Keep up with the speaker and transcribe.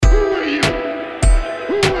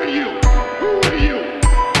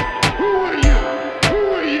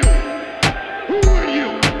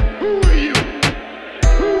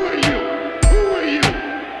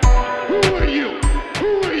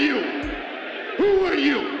Who are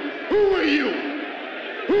you? Who are you?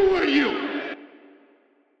 Who are you?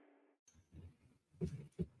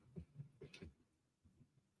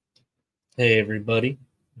 Hey everybody,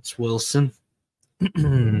 it's Wilson.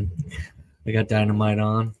 I got Dynamite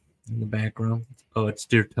on in the background. Oh, it's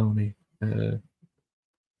Dear Tony. Oh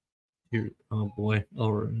boy.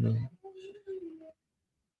 Oh no.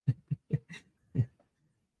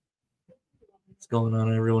 What's going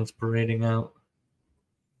on? Everyone's parading out.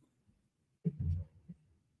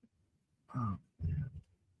 Oh,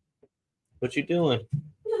 what you doing?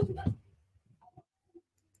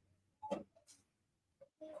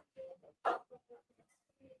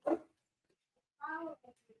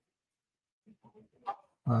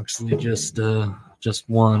 Actually, just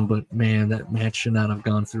won, but man, that match should not have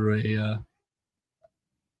gone through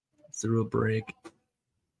a break.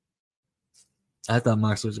 I thought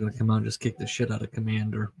Moxley was going to come out and just kick the shit out of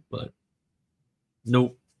Commander, but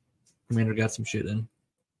nope. Commander got some shit in.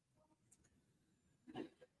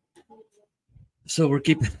 So we're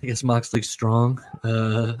keeping, I guess, Moxley strong,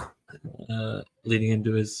 leading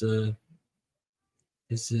into his OC.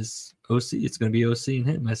 It's going to be OC and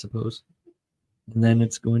him, I suppose. And then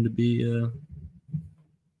it's going to be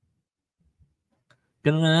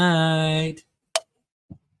good night.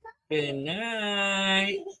 Good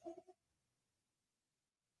night.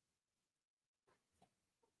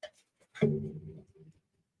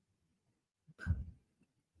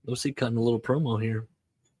 OC cutting a little promo here.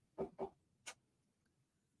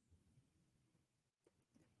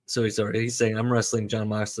 So he's saying, I'm wrestling Jon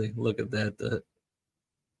Moxley. Look at that.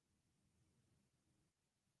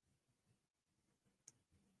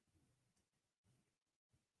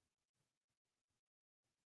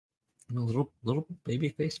 A little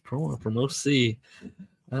babyface promo from OC.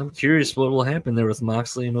 I'm curious what will happen there with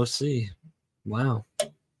Moxley and OC. Wow.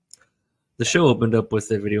 The show opened up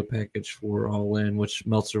with a video package for All In, which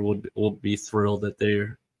Meltzer will be thrilled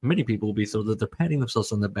that many people will be thrilled that they're patting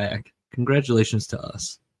themselves on the back. Congratulations to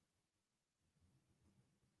us.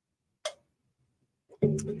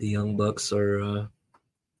 The Young Bucks are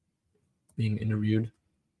being interviewed.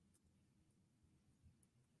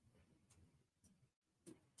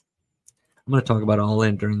 I'm going to talk about All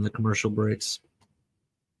In during the commercial breaks.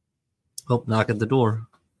 Oh, knock at the door.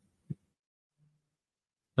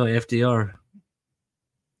 Oh, FDR.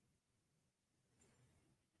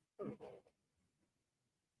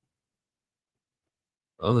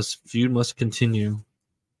 Oh, this feud must continue.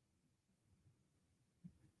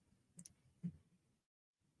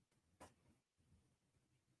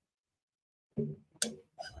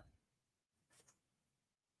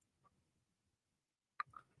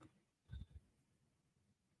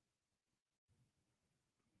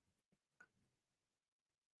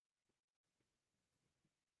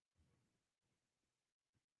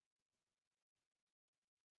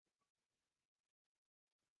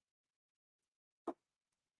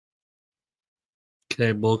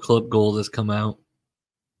 Okay, Bull Club Gold has come out.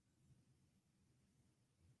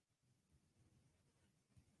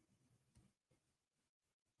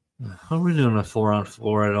 How are we doing a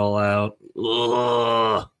 4-on-4 at All Out?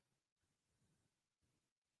 Ugh.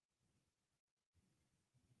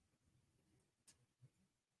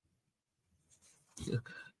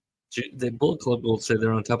 The Bullet Club Gold say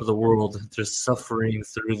they're on top of the world. They're suffering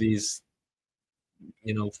through these,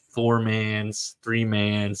 4-mans,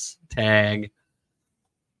 3-mans, tag.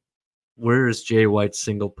 Where is Jay White's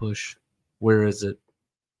single push? Where is it?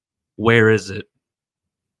 Where is it?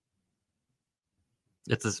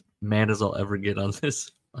 It's as mad as I'll ever get on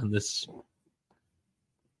this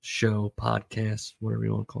show, podcast, whatever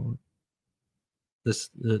you want to call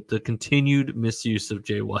it. The continued misuse of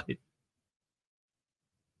Jay White.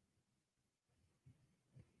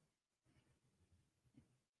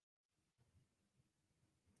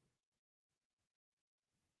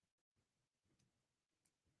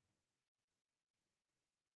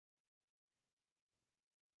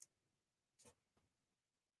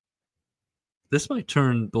 This might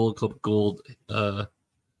turn Bullet Club Gold.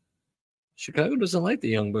 Chicago doesn't like the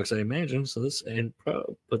Young Bucks, I imagine. So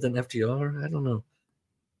but then FTR, I don't know.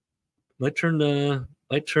 Might turn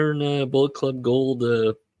Bullet Club Gold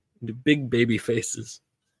into big baby faces.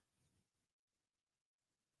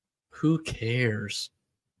 Who cares?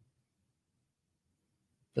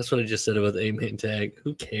 That's what I just said about the 8-man tag.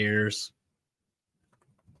 Who cares?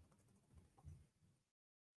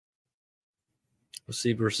 We'll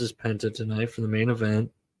see versus Penta tonight for the main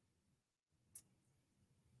event.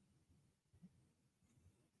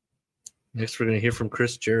 Next, we're going to hear from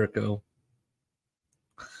Chris Jericho.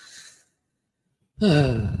 What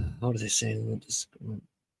are they saying?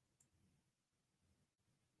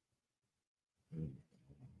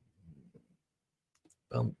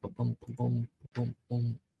 Bum, bum, bum, bum, bum,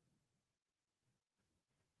 bum.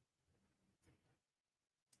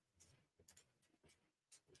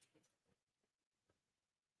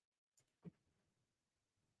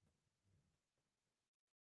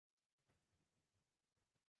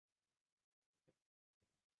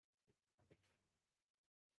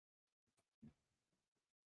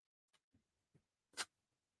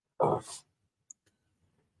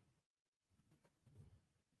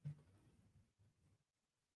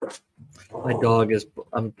 My dog is.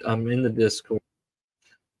 I'm in the Discord.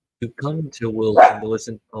 You come to Wilson to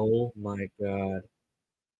listen. Oh my god!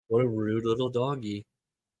 What a rude little doggy.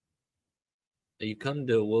 You come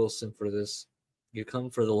to Wilson for this. You come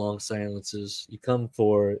for the long silences. You come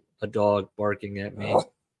for a dog barking at me.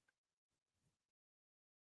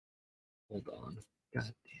 Hold on. God damn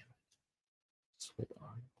it. Just hold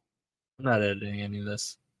on. I'm not editing any of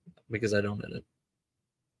this because I don't edit.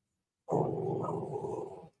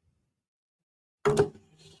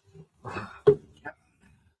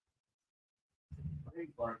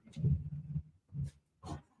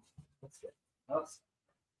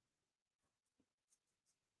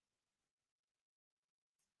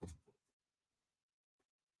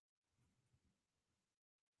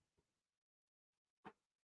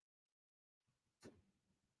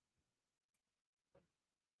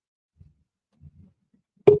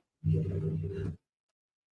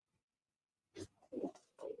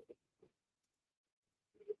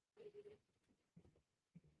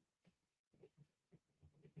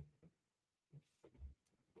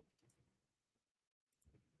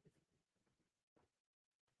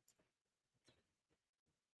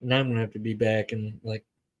 Now I'm gonna have to be back in like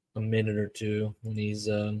a minute or two when he's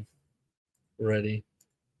ready.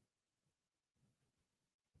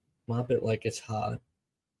 Mop it like it's hot.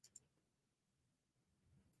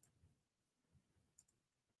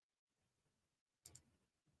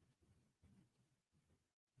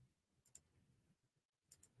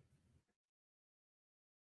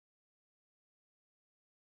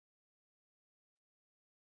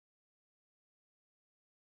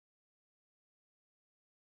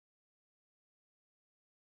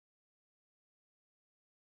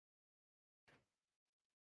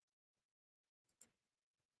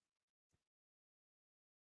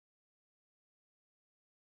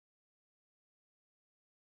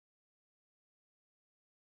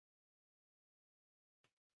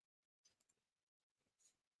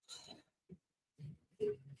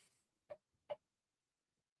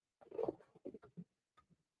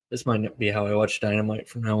 This might be how I watch Dynamite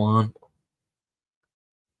from now on.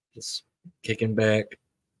 Just kicking back,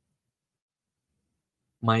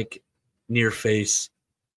 mic near face,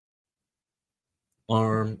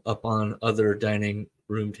 arm up on other dining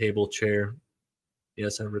room table chair.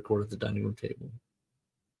 Yes, I recorded the dining room table.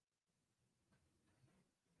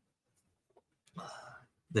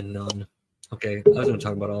 The Nun. Okay, I was going to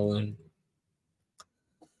talk about All In.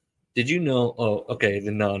 Did you know? Oh, okay,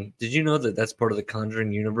 The Nun. Did you know that that's part of the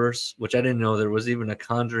Conjuring universe? Which I didn't know there was even a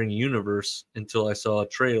Conjuring universe until I saw a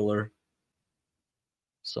trailer.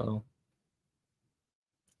 So,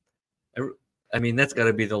 I mean, that's got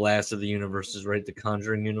to be the last of the universes, right? The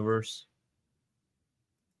Conjuring universe.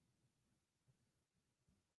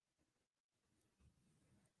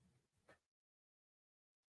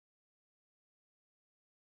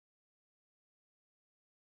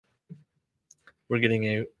 We're getting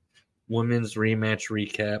a women's rematch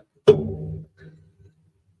recap.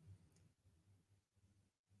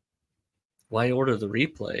 Why order the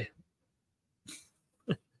replay?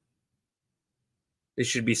 They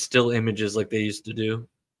should be still images like they used to do.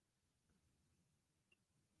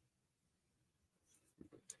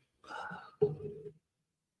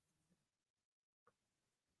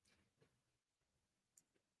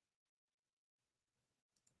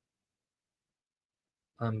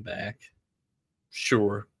 I'm back.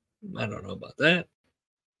 Sure. I don't know about that.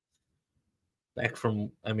 Back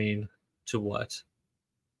from, I mean, to what?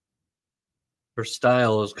 Her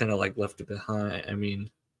style is kind of like left behind. I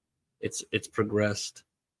mean, it's progressed.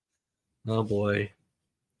 Oh boy.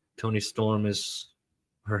 Tony Storm is,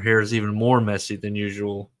 her hair is even more messy than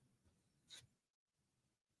usual.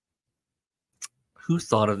 Who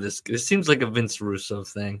thought of this? This seems like a Vince Russo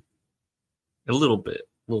thing. A little bit.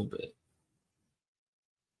 A little bit.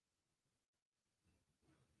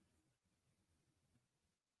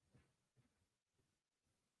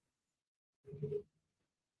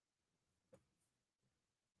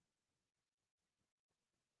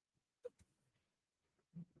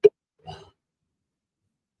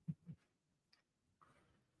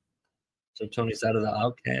 So Tony's out of the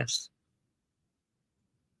Outcast.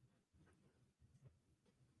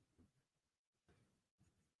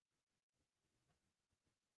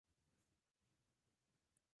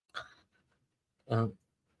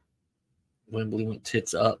 Wembley went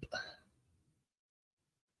tits up.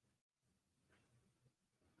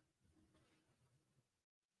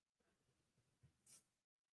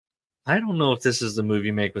 I don't know if this is the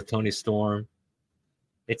movie make with Toni Storm.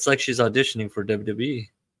 It's like she's auditioning for WWE,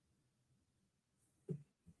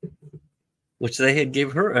 which they had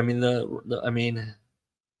gave her. I mean,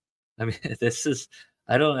 this is.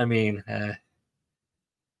 I don't. I mean,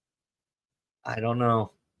 I don't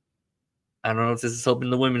know. I don't know if this is helping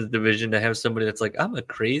the women's division to have somebody that's like, I'm a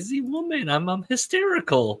crazy woman. I'm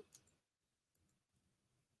hysterical.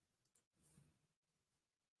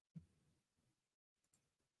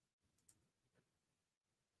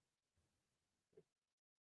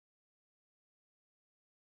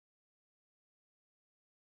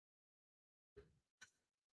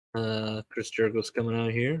 Chris Jericho's coming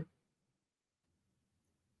out here.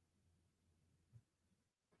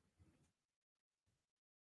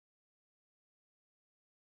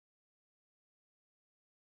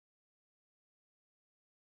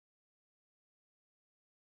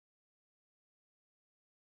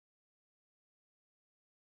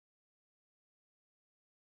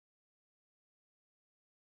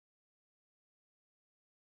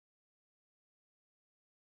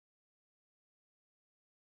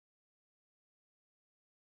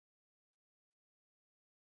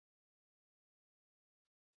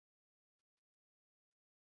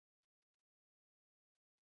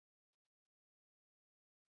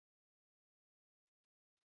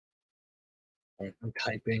 I'm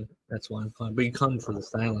typing. That's why I'm fun. But you come for the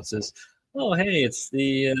silences. Oh, hey, it's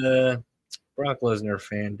the Brock Lesnar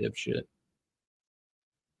fan dipshit.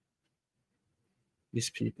 These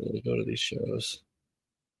people that go to these shows.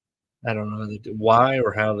 I don't know how they do, why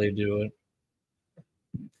or how they do it.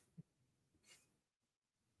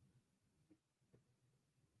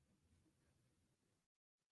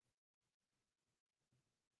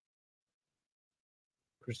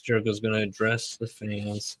 Chris Jericho's going to address the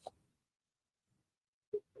fans.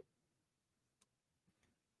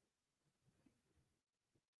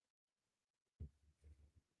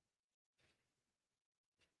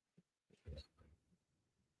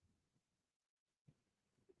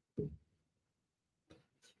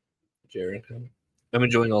 Jericho. I'm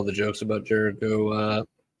enjoying all the jokes about Jericho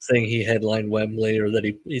saying he headlined Wembley or that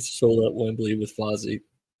he sold out Wembley with Fozzy.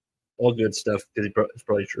 All good stuff because it's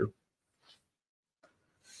probably true.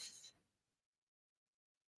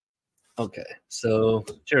 Okay, so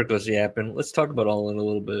Jericho's yapping. Let's talk about All In a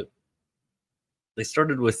little bit. They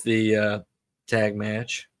started with the tag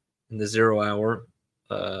match in the 0 hour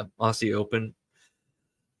Aussie Open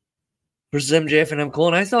versus MJF and M. Cole.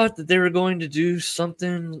 And I thought that they were going to do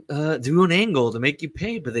something, do an angle to make you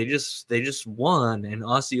pay, but they just won, and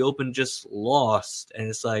Aussie Open just lost. And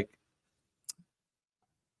it's like,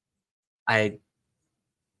 I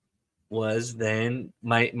was then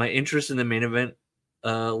my interest in the main event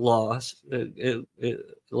lost. It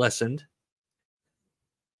lessened.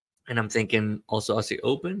 And I'm thinking also Aussie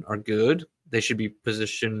Open are good. They should be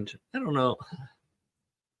positioned. I don't know.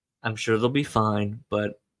 I'm sure they'll be fine,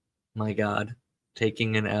 but my God,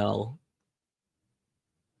 taking an L.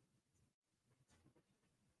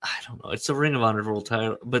 I don't know. It's a Ring of Honor world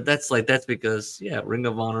title, but that's because Ring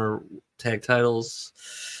of Honor tag titles.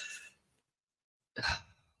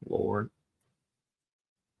 Lord.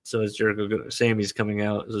 So is Jericho gonna? Sammy's coming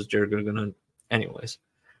out. Is Jericho gonna? Anyways,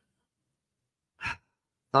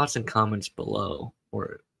 thoughts and comments below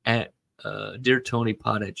or at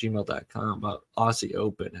deartonypod@gmail.com about Aussie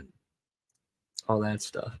Open and all that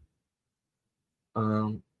stuff.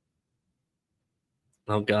 Oh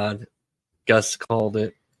God, Gus called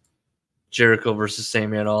it. Jericho versus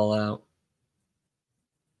Sammy at All Out.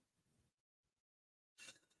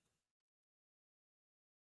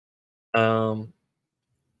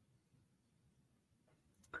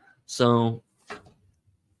 So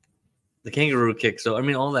the kangaroo kick. So I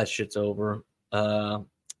mean, all that shit's over for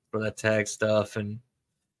that tag stuff, and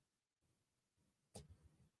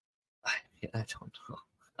I don't know.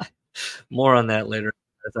 More on that later.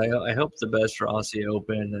 I hope the best for Aussie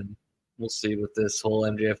Open, and we'll see with this whole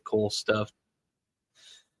MJF Cole stuff.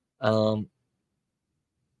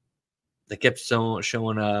 They kept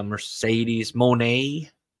showing Mercedes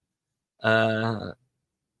Monet, or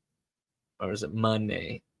is it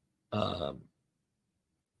Monday?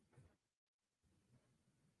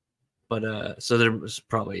 But so there was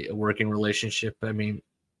probably a working relationship. I mean,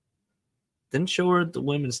 didn't show her the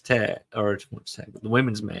women's tag or the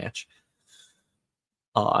women's match.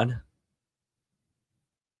 Odd.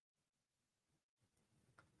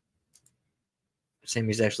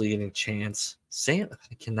 Sammy's actually getting a chance. I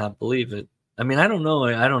cannot believe it. I mean, I don't know.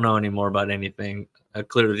 I don't know anymore about anything.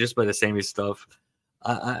 Clearly, just by the Sammy stuff,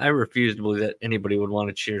 I refuse to believe that anybody would want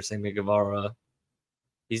to cheer Sammy Guevara.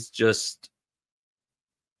 He's just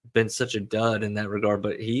been such a dud in that regard.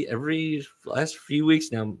 But he every last few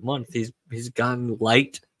weeks now, month, he's gotten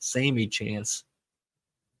light Sammy chance.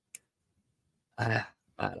 I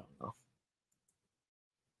don't know.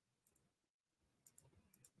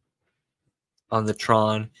 On the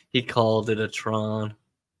Tron, he called it a Tron.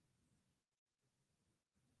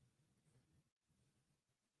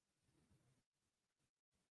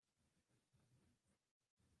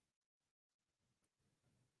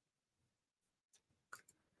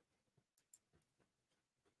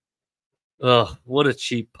 Ugh, what a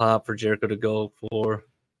cheap pop for Jericho to go for.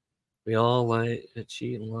 We all like a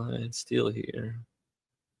cheat line steal here.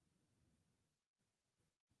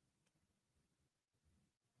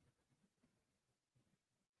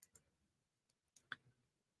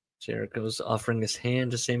 Jericho's offering his hand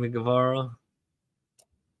to Sammy Guevara.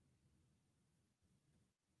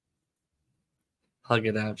 Hug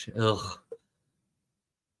it out. Ugh.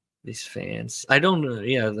 These fans. I don't know.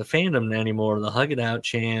 Yeah, the fandom anymore. The hug it out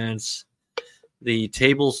chants, the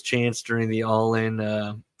tables chants during the all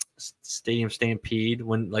in stadium stampede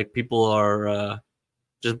when like people are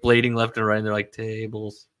just blading left and right and they're like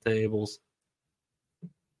tables, tables.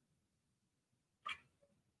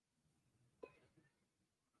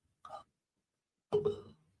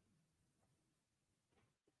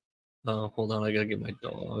 Oh, hold on. I got to get my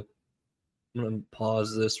dog. I'm going to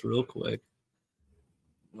pause this real quick.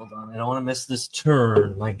 Hold on. I don't want to miss this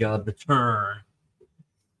turn. My God, the turn.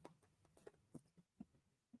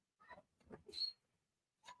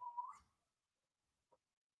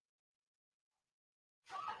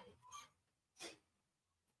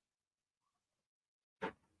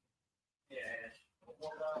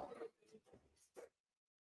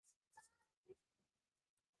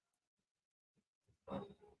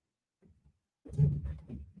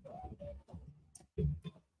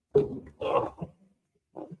 Oh.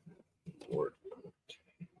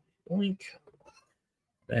 Blink.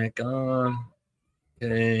 Back on.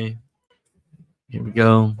 Okay. Here we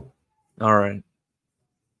go. All right.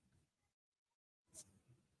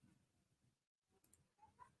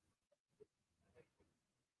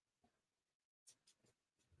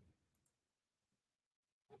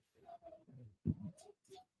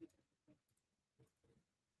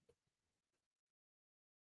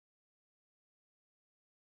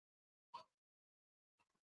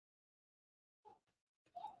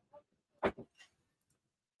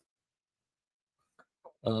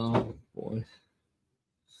 Oh boy.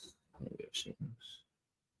 Oh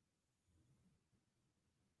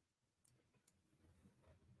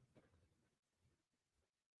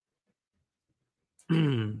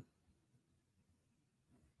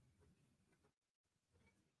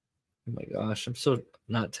my gosh, I'm so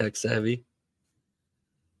not tech savvy.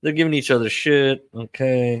 They're giving each other shit.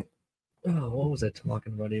 Okay. Oh, what was I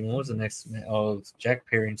talking about even? What was the next match? Oh, it's Jack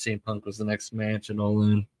Perry and CM Punk was the next match and all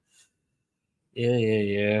in.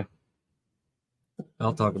 Yeah.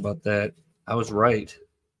 I'll talk about that. I was right.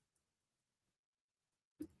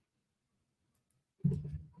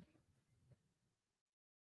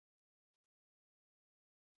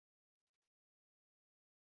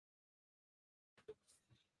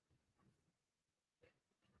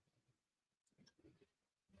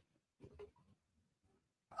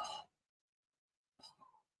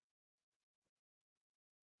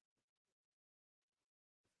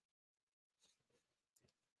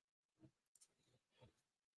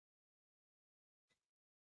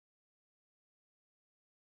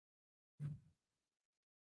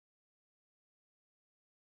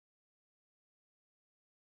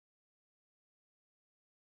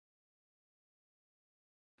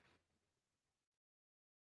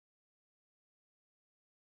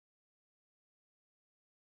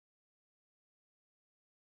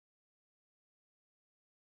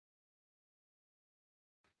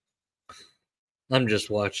 I'm just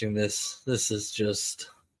watching this. This is just.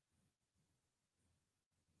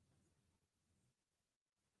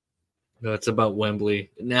 No, it's about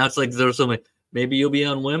Wembley. Now it's like there's something. Maybe you'll be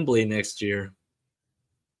on Wembley next year.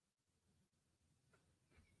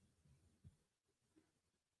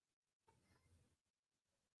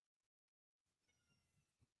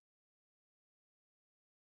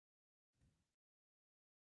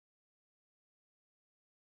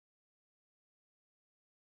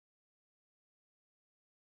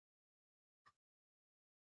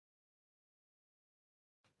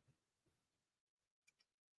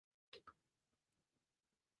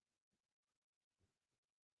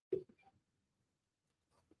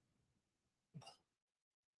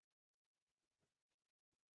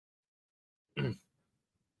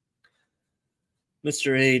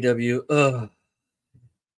 Mr. AEW.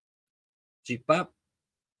 G-pop.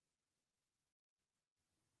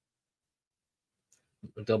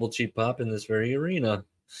 A double G-pop in this very arena.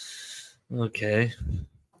 Okay.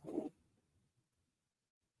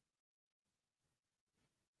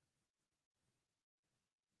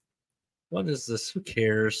 What is this? Who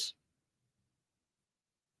cares?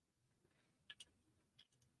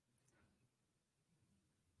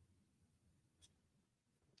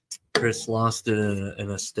 Chris lost it in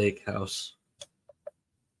a steakhouse.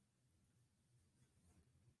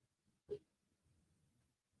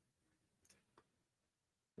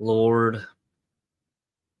 Lord,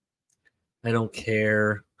 I don't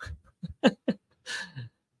care.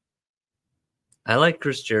 I like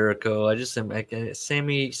Chris Jericho. I just am.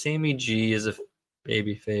 Sammy G is a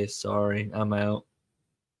baby face. Sorry, I'm out.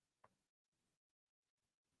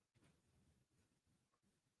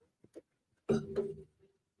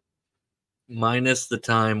 Minus the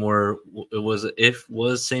time where it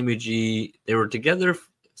was Sammy G. They were together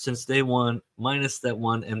since day one. Minus that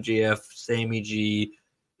one MJF Sammy G.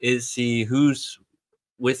 Is he who's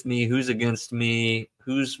with me? Who's against me?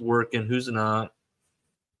 Who's working? Who's not?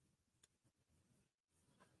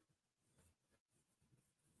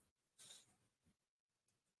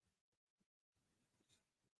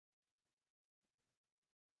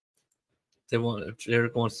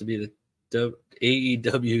 Jericho wants to be the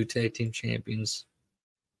AEW Tag Team Champions.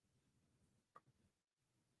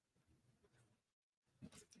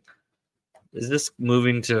 Is this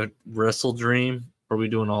moving to Wrestle Dream? Or are we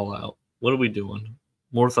doing All Out? What are we doing?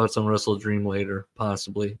 More thoughts on Wrestle Dream later,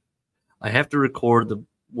 possibly. I have to record the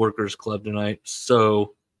Workers Club tonight,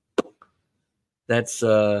 so that's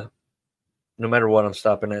no matter what, I'm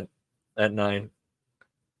stopping at 9.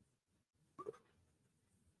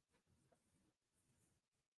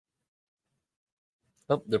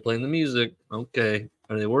 Oh, they're playing the music. Okay.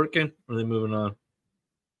 Are they working? Or are they moving on?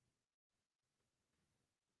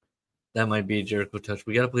 That might be a Jericho touch.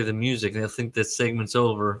 We got to play the music. I think this segment's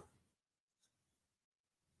over.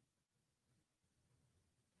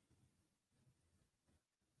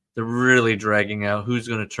 They're really dragging out who's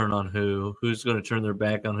going to turn on who. Who's going to turn their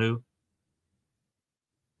back on who?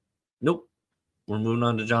 Nope. We're moving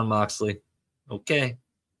on to Jon Moxley. Okay.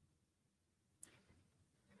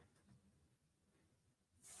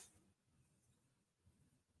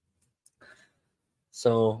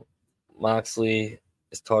 So Moxley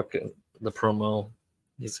is talking the promo.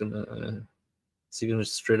 He's gonna is he gonna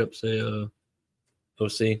straight up say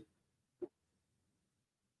OC?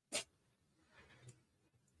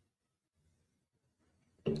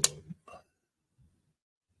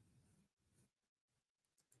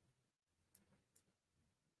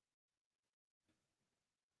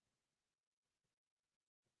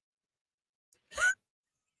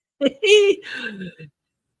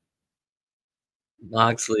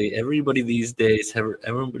 Moxley, everybody these days,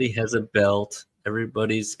 everybody has a belt.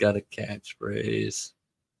 Everybody's got a catchphrase.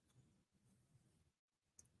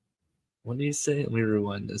 What do you say? Let me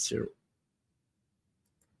rewind this here.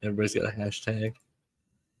 Everybody's got a hashtag.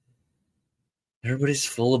 Everybody's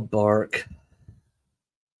full of bark.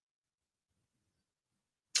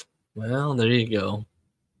 Well, there you go.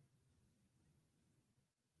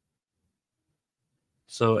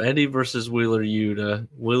 So Eddie versus Wheeler Yuta.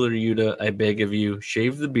 Wheeler Yuta, I beg of you,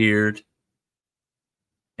 shave the beard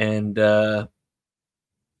and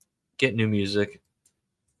get new music.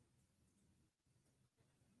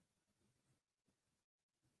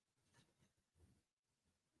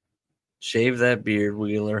 Shave that beard,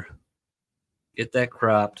 Wheeler. Get that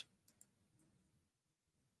cropped.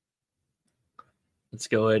 Let's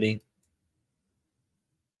go, Eddie.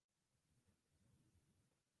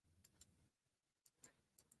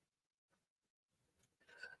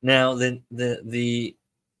 Now, then the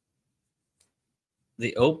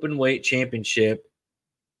open weight championship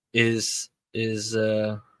is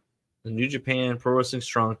the New Japan Pro Wrestling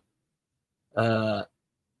Strong open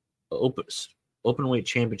weight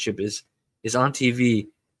championship is on TV.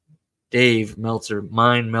 Dave Meltzer,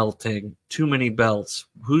 mind melting. Too many belts.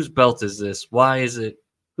 Whose belt is this? Why is it?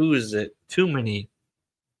 Who is it? Too many.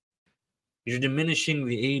 You're diminishing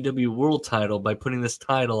the AEW World Title by putting this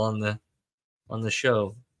title on the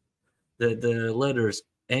show. The letters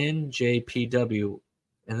NJPW,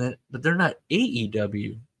 but they're not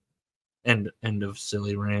AEW. End of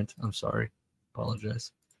silly rant. I'm sorry.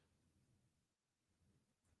 Apologize.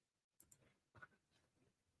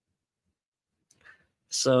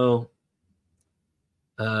 So,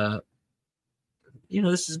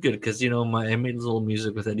 this is good because I made a little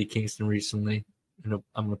music with Eddie Kingston recently, and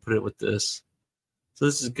I'm gonna put it with this. So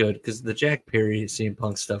this is good because the Jack Perry CM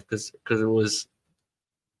Punk stuff, because it was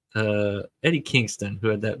Eddie Kingston, who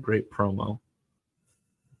had that great promo.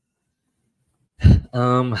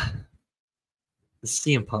 The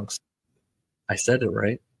CM Punk's. I said it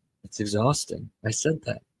right. It's exhausting. I said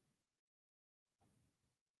that.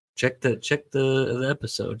 Check the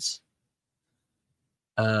episodes.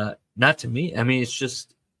 Not to me. I mean, it's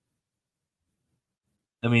just.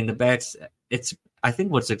 I mean, the backs. It's. I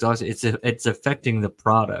think what's exhausting. It's affecting the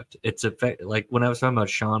product. Like when I was talking about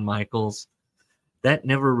Shawn Michaels. That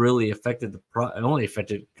never really affected the It only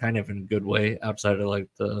affected kind of in a good way outside of like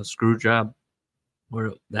the screw job,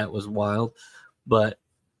 where that was wild. But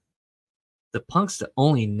the Punk's that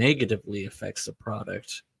only negatively affects the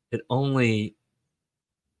product. It only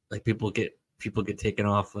like people get taken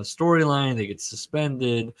off a storyline, they get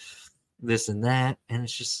suspended, this and that, and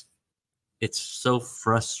it's so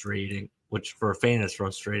frustrating. Which for a fan is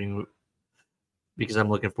frustrating because I'm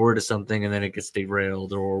looking forward to something and then it gets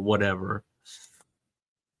derailed or whatever.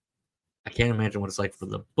 I can't imagine what it's like for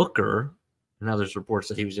the booker. Now there's reports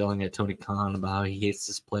that he was yelling at Tony Khan about how he hates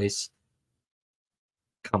this place.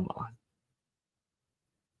 Come on.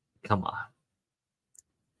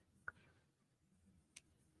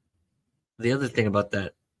 The other thing about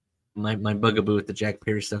that, my bugaboo with the Jack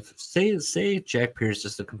Perry stuff, say Jack Perry's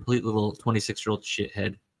just a complete little 26-year-old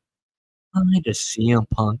shithead. Why does CM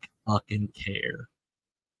Punk fucking care?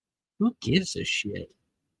 Who gives a shit?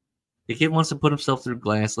 The kid wants to put himself through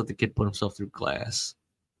glass. Let the kid put himself through glass.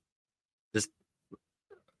 Just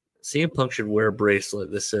CM Punk should wear a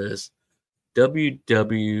bracelet that says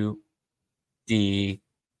WWD8.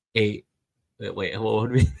 Wait, what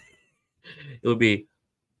would it be? It would be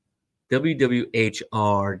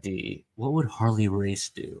WWHRD. What would Harley Race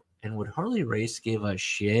do? And would Harley Race give a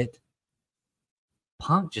shit?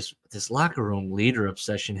 Punk just this locker room leader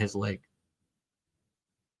obsession has like.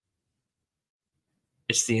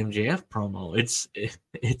 It's the MJF promo. It's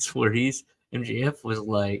where MJF was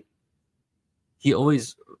like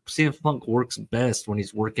CM Punk works best when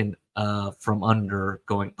he's working from under,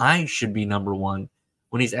 going I should be number one,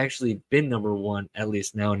 when he's actually been number one at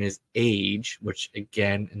least now in his age. Which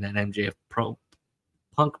again in that MJF Punk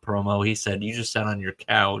promo he said you just sat on your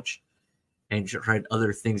couch and you tried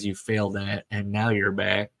other things you failed at and now you're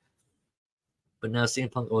back. But now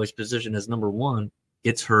CM Punk always positioned as number one,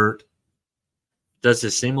 gets hurt. Does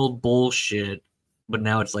the same old bullshit, but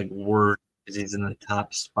now it's like worse because he's in the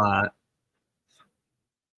top spot.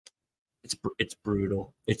 It's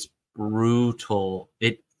brutal. It's brutal.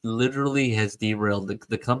 It literally has derailed.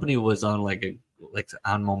 The company was on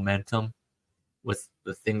on momentum with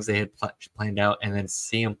the things they had planned out, and then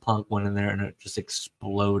CM Punk went in there and it just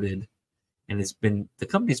exploded. And the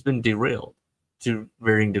company's been derailed to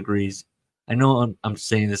varying degrees. I know I'm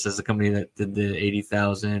saying this as a company that did the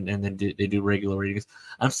 80,000 and then they do regular ratings.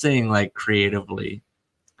 I'm saying like creatively,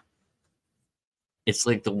 it's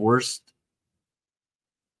like the worst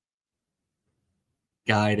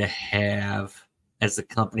guy to have as the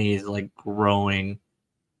company is like growing,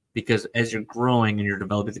 because as you're growing and you're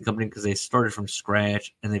developing the company, because they started from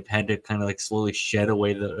scratch and they've had to kind of like slowly shed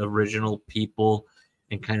away the original people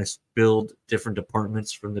and kind of build different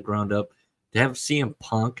departments from the ground up. To have CM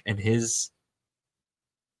Punk and his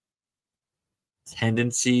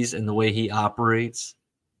tendencies and the way he operates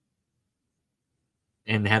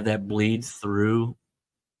and have that bleed through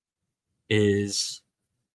is,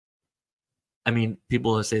 I mean,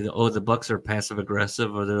 people will say that, oh, the Bucks are passive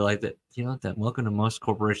aggressive, or they're like that, that welcome to most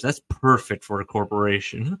corporations. That's perfect for a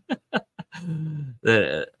corporation.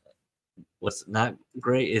 What's not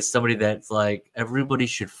great is somebody that's like, everybody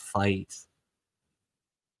should fight.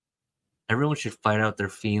 Everyone should fight out their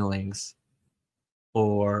feelings.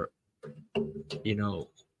 Or,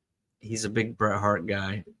 he's a big Bret Hart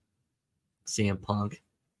guy, CM Punk.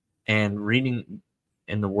 And reading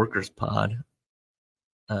in the Workers Pod,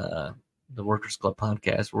 the Workers Club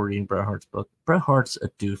podcast, we're reading Bret Hart's book. Bret Hart's a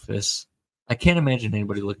doofus. I can't imagine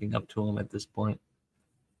anybody looking up to him at this point.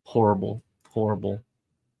 Horrible.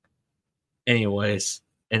 Anyways,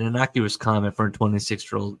 an innocuous comment for a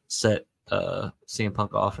 26-year-old set CM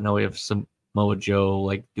Punk off, and now we have Samoa Joe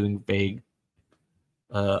like doing vague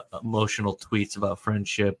emotional tweets about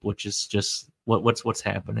friendship, which is just what's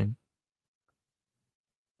happening.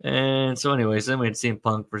 And so anyways, then we had CM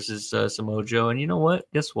Punk versus Samoa Joe, and you know what?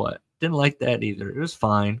 Guess what? Didn't like that either. It was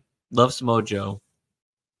fine. Love Samoa Joe.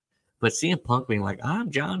 But CM Punk being like, I'm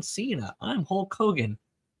John Cena, I'm Hulk Hogan.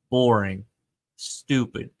 Boring.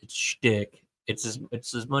 Stupid. It's shtick. It's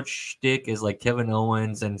as much shtick as like Kevin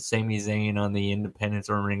Owens and Sami Zayn on the Independence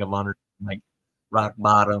or Ring of Honor, like Rock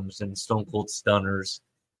Bottoms and Stone Cold Stunners,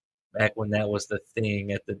 back when that was the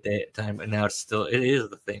thing at the time, and now it is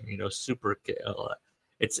the thing. Super.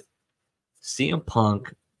 It's CM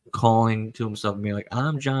Punk calling to himself and being like,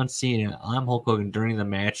 I'm John Cena, I'm Hulk Hogan during the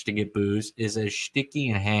match to get boos is as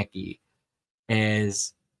sticky and hacky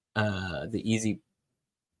as the easy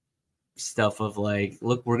stuff of like,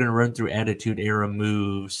 look, we're gonna run through Attitude Era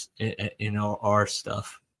moves in our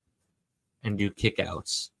stuff and do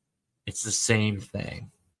kickouts. It's the same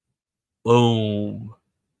thing. Boom.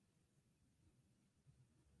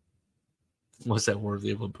 Was that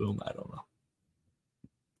worthy of a boom? I don't know.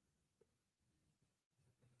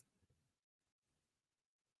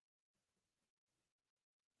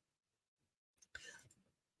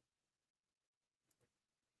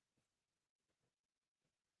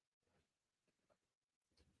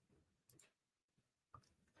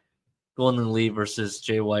 Golden Lee versus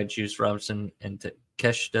JY Juice Robinson and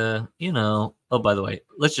Takeshita. You know. Oh, by the way,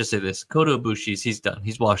 let's just say this: Kota Ibushi's he's done.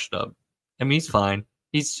 He's washed up. I mean, he's fine.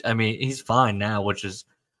 He's fine now, which is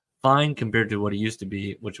fine compared to what he used to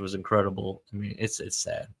be, which was incredible. I mean, it's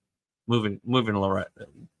sad. Moving along.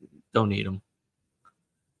 Don't need him.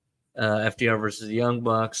 FDR versus the Young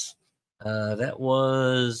Bucks. That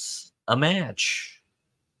was a match.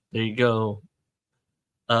 There you go.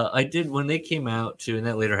 I did when they came out too, and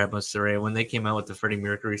that later happened with Saraya, when they came out with the Freddie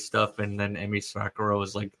Mercury stuff, and then Emi Sakura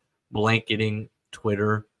was like blanketing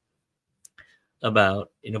Twitter about,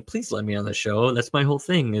 please let me on the show. That's my whole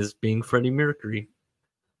thing is being Freddie Mercury.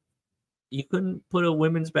 You couldn't put a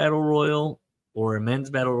women's battle royal or a men's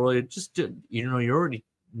battle royal. Just you're already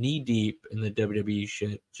knee deep in the WWE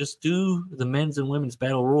shit. Just do the men's and women's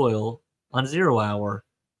battle royal on 0 Hour.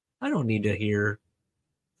 I don't need to hear.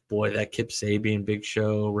 Boy, that Kip Sabian, Big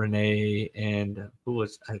Show, Renee, and who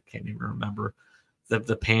was, I can't even remember,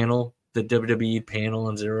 the panel, the WWE panel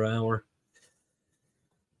on 0 Hour.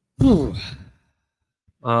 Oh,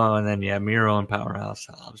 and then, Miro and Powerhouse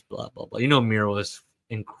Hobbs, blah, blah, blah. Miro was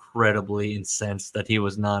incredibly incensed that he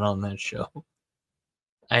was not on that show.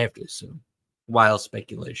 I have to assume. Wild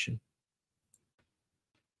speculation.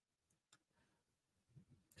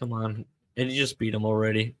 Come on. Eddie just beat him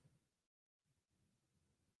already.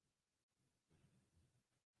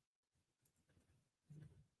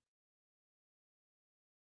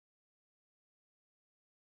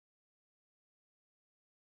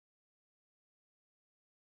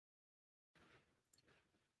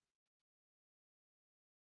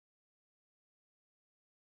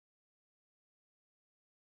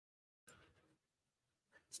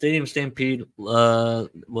 Stadium Stampede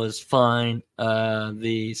was fine.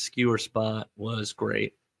 The skewer spot was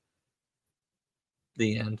great.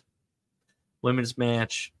 The end. Women's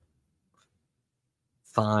match,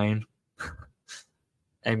 fine.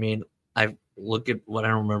 I mean, I look at what I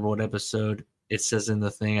don't remember what episode it says in the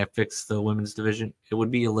thing. I fixed the women's division. It would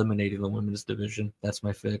be eliminating the women's division. That's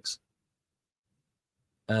my fix.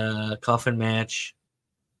 Coffin match,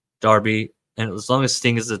 Darby. And as long as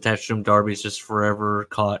Sting is attached to him, Darby's just forever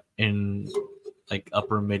caught in like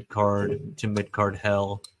upper mid card to mid card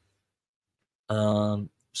hell.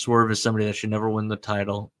 Swerve is somebody that should never win the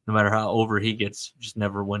title, no matter how over he gets, just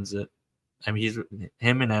never wins it. I mean, he's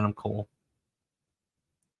him and Adam Cole.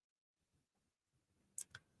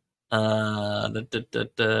 Will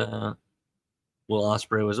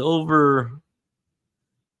Ospreay was over.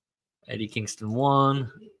 Eddie Kingston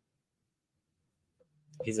won.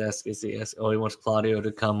 He's asking, he wants Claudio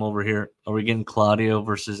to come over here. Are we getting Claudio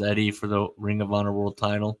versus Eddie for the Ring of Honor World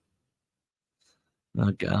title?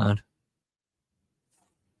 Oh, God.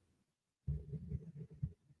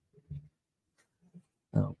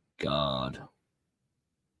 Oh, God.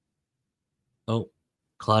 Oh,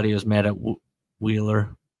 Claudio's mad at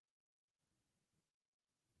Wheeler.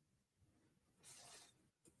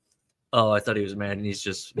 Oh, I thought he was mad and he's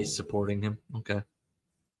supporting him. Okay.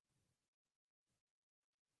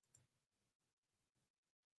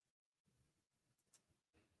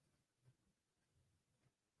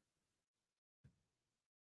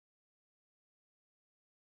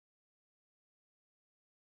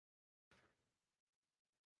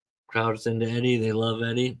 Crowd's into Eddie. They love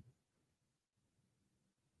Eddie.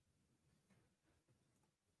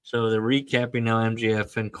 So they're recapping now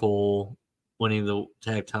MJF and Cole winning the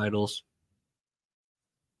tag titles.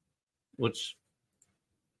 Which,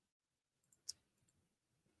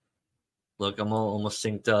 look, I'm almost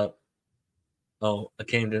synced up. Oh,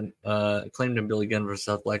 acclaimed and Billy Gunn versus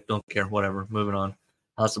South Black. Don't care. Whatever. Moving on.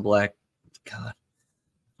 House of Black. God.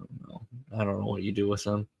 I don't know what you do with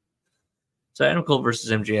them. So Adam Cole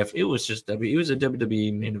versus MJF. It was just it was a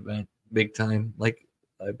WWE main event, big time. Like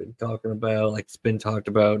I've been talking about, like it's been talked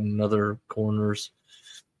about in other corners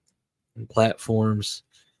and platforms.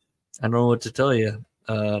 I don't know what to tell you.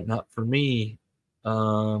 Not for me.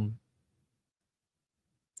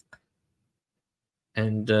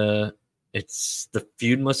 and it's the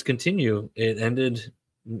feud must continue. It ended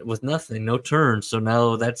with nothing, no turns. So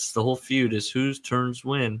now that's the whole feud is whose turns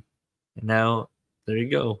win. And now there you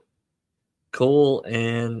go. Cole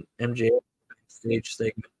and MJF stage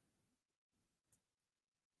segment.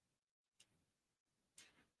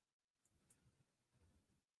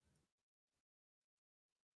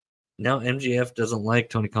 Now MJF doesn't like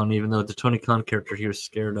Tony Khan, even though the Tony Khan character he was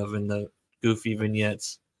scared of in the goofy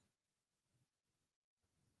vignettes.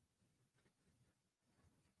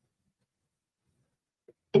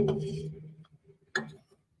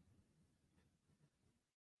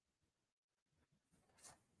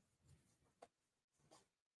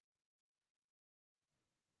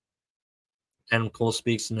 Adam Cole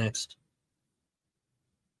speaks next.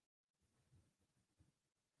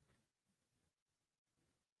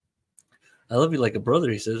 I love you like a brother,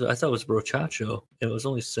 he says. I thought it was brochacho. It was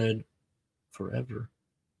only said forever.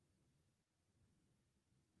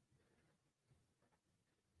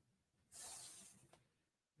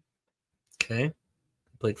 Okay.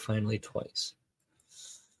 Played finally twice.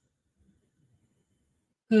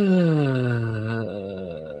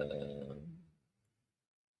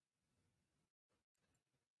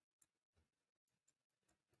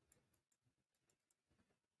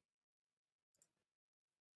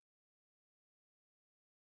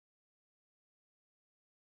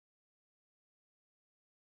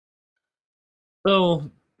 So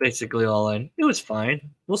basically all in. It was fine.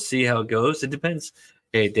 We'll see how it goes. It depends.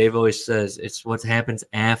 Hey, Dave always says it's what happens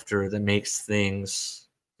after that makes things.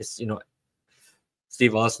 It's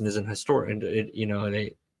Steve Austin isn't historic.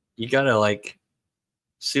 You gotta like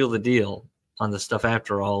seal the deal on the stuff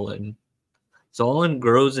after all in. So all in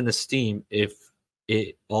grows in esteem if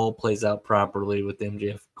it all plays out properly with the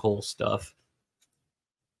MJF Cole stuff.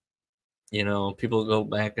 People go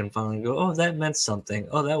back and finally go, oh, that meant something.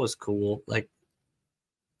 Oh, that was cool. Like,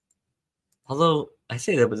 although I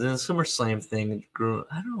say that, but then the SummerSlam thing grew.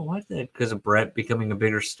 I don't know why that because of Brett becoming a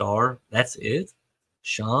bigger star. That's it.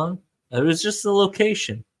 Sean. It was just the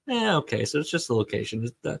location. Yeah, okay, so it's just the location.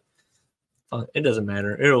 It doesn't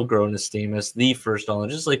matter. It'll grow in esteem as the first All In,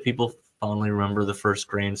 just like people fondly remember the first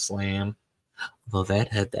Grand Slam. Although that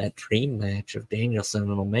had that dream match of Danielson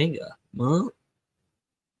and Omega. Well,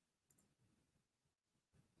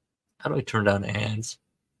 how do I turn down ads?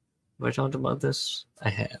 Have I talked about this? I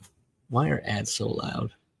have. Why are ads so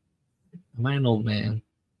loud? Am I an old man?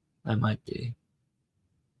 I might be.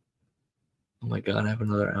 Oh my god, I have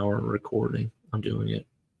another hour of recording. I'm doing it.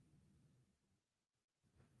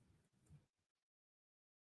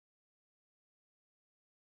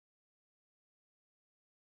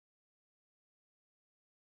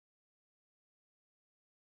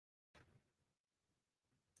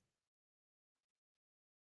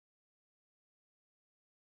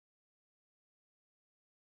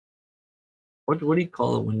 What do you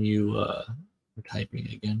call it when you are typing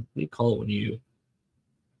again? What do you call it when you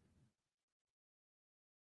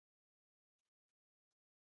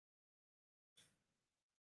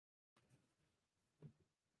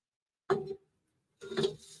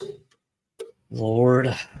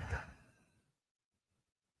Lord?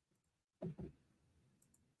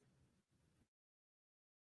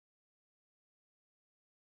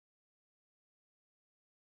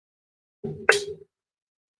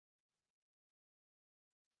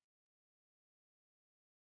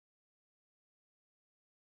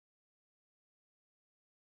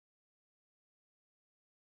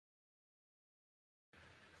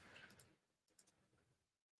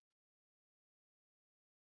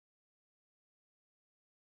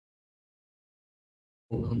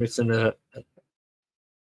 Let me send a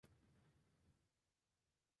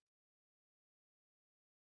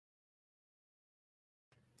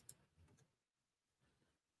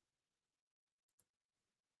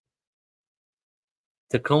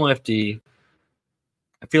Tacoma FD.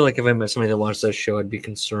 I feel like if I met somebody that watched that show, I'd be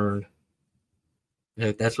concerned.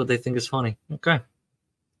 If that's what they think is funny. Okay.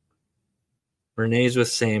 Renee's with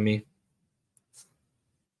Sammy.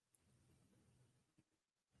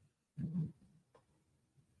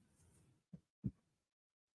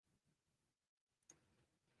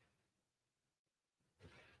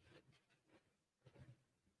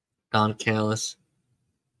 Don Callis.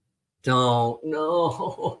 Don't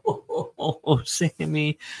no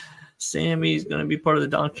Sammy. Sammy's gonna be part of the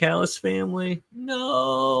Don Callis family.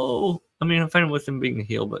 No. I mean, I'm fine with him being a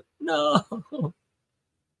heel, but no.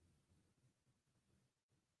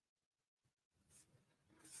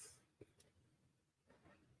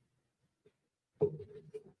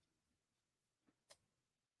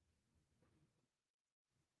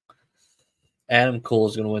 Adam Cole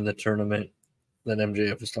is gonna win the tournament that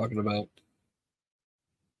MJF was talking about.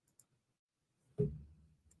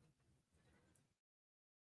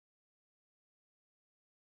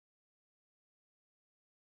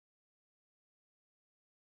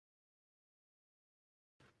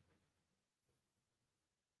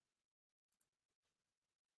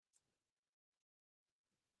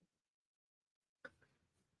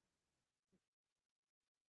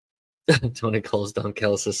 Tony calls Don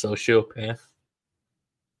Callis a sociopath.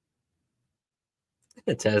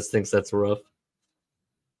 Taz thinks that's rough.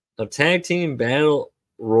 A tag team battle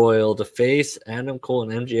royal to face Adam Cole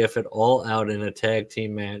and MJF at All Out in a tag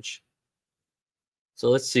team match. So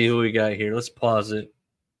let's see who we got here. Let's pause it.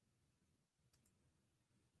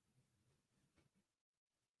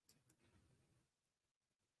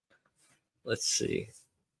 Let's see.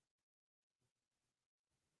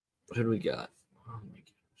 Who do we got? Oh my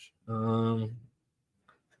gosh.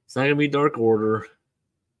 It's not gonna be Dark Order.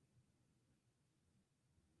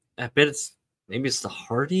 I bet maybe it's the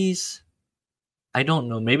Hardys. I don't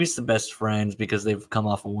know. Maybe it's the Best Friends because they've come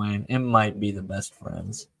off a win. It might be the Best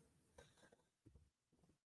Friends.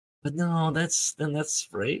 But no, that's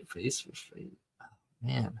right. Face for face. Oh,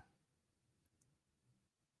 man.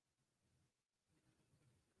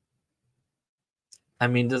 I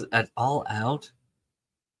mean, does at All Out?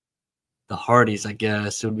 The Hardys, I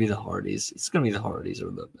guess. It would be the Hardys. It's gonna be the Hardys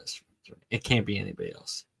or the Best Friends. Right? It can't be anybody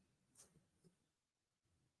else.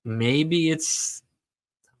 Maybe it's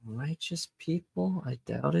Righteous People. I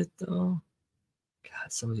doubt it though.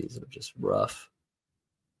 God, some of these are just rough.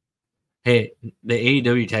 Hey, the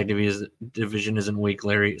AEW tag division isn't weak,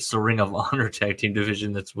 Larry. It's the Ring of Honor tag team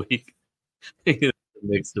division that's weak. It's a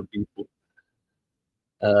mix of people.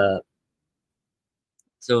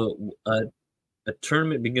 So a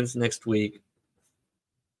tournament begins next week.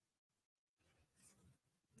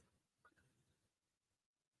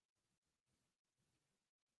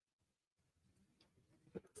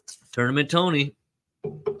 Tournament Tony.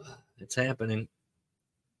 It's happening.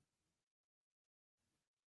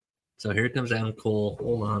 So here comes Adam Cole.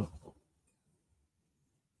 Hold on.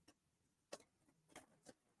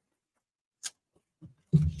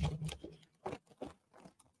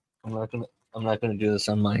 I'm not gonna do this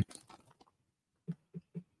on my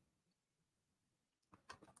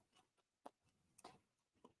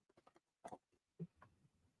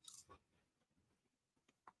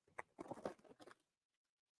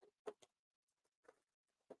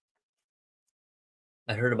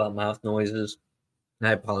I heard about mouth noises. And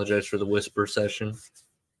I apologize for the whisper session.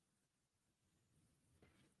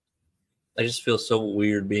 I just feel so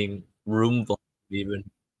weird being room volume even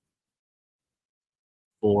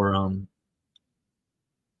for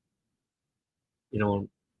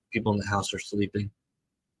people in the house are sleeping.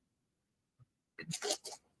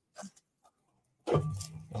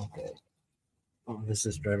 Okay. Oh, this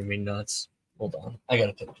is driving me nuts. Hold on. I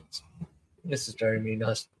gotta take this. This is driving me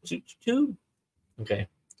nuts. Okay.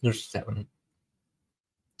 Here's what's happening.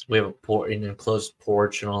 We have an enclosed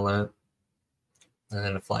porch and all that. And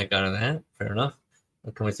then a fly got out of that. Fair enough.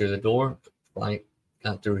 I'm coming through the door. Fly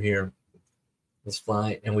got through here. This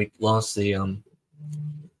fly, and we lost the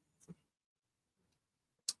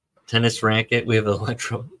tennis racket. We have an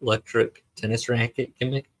electric tennis racket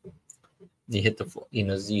gimmick. You hit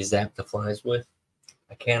you zap the flies with.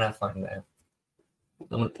 I cannot find that.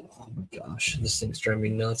 Oh my gosh, this thing's driving me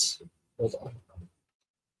nuts. Hold on.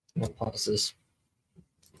 I'm gonna pause this.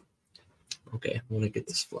 Okay, I'm gonna get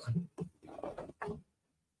this fly.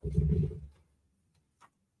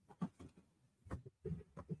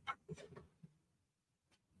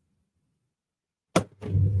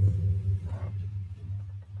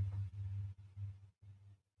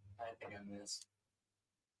 I think I missed.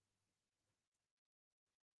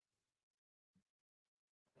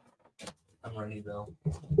 I'm ready though.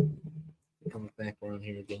 Coming back around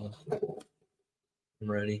here again.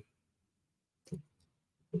 I'm ready.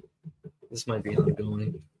 This might be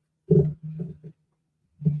ongoing.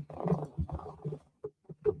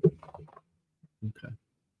 Okay.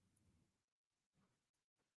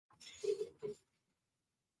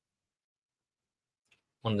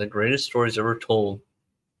 One of the greatest stories ever told.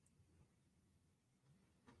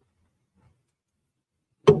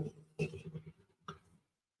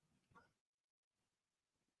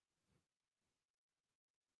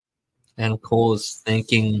 And Cole is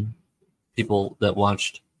thanking people that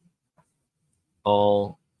watched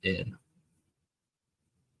All In.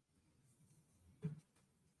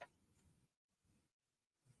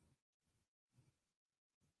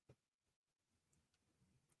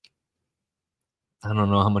 I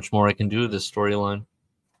don't know how much more I can do this storyline.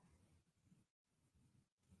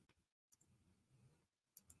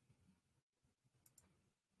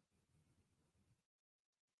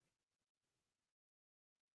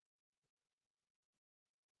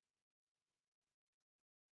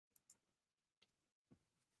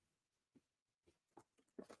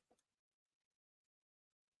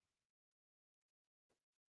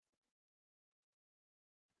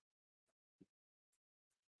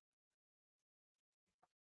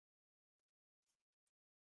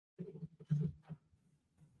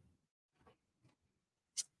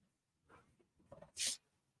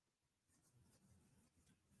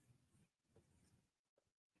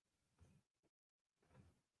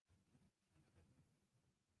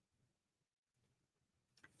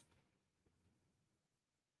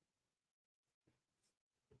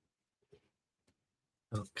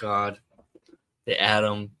 Oh God, the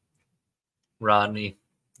Adam Rodney,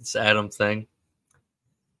 this Adam thing.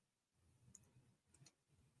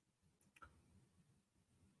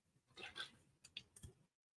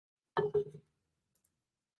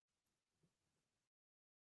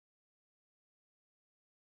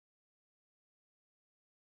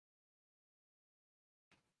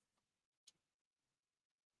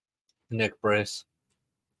 Nick Brace.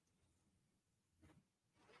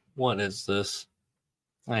 What is this?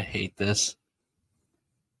 I hate this.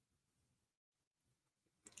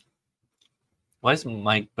 Why is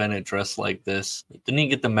Mike Bennett dressed like this? Didn't he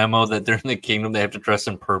get the memo that they're in the kingdom they have to dress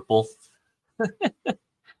in purple?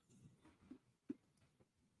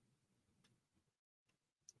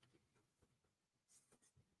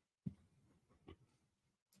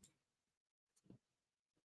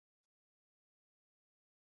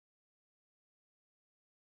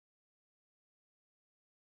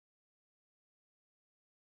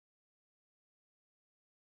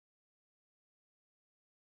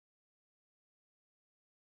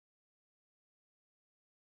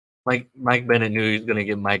 Mike Bennett knew he was gonna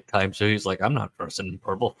get Mike time, so he's like, "I'm not dressing in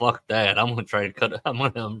purple. Fuck that. I'm gonna try to cut. I'm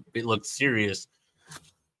gonna look serious."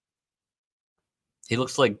 He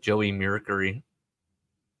looks like Joey Mercury.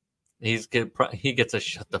 He gets a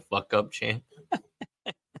shut the fuck up chant.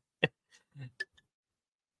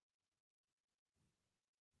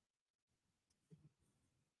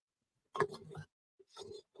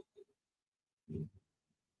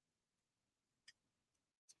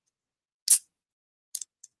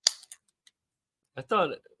 I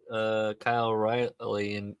thought Kyle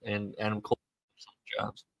O'Reilly and Adam Cole got some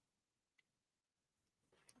jobs.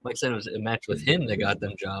 Mike said it was a match with him that got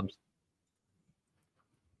them jobs.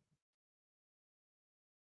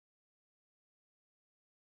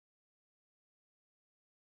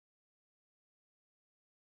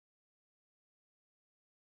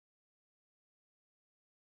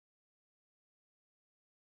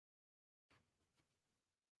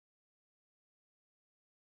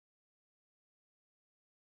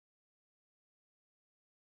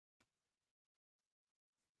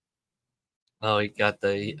 Oh, he got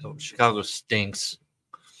the Chicago stinks.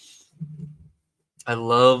 I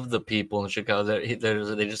love the people in Chicago.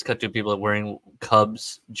 They just cut to people wearing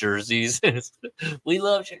Cubs jerseys. We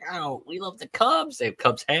love Chicago. We love the Cubs. They have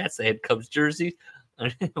Cubs hats. They had Cubs jerseys.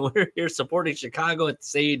 We're here supporting Chicago at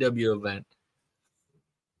this AEW event.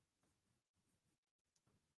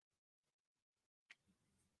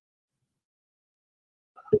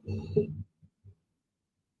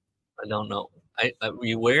 I don't know.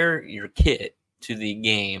 You wear your kit to the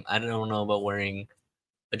game. I don't know about wearing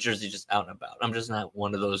a jersey just out and about. I'm just not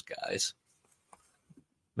one of those guys.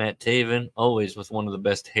 Matt Taven, always with one of the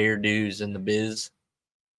best hairdos in the biz.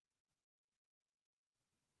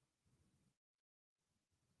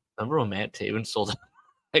 Remember when Matt Taven sold out?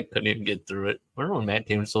 I couldn't even get through it. Remember when Matt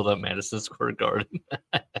Taven sold out Madison Square Garden?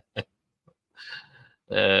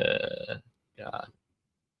 God.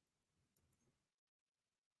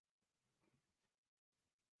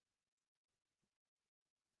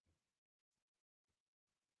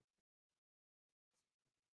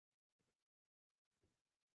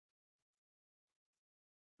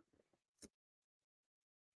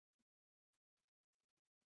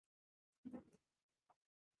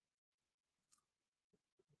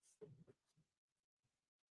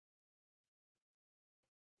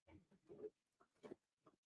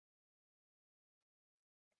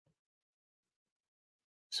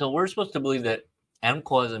 So we're supposed to believe that Adam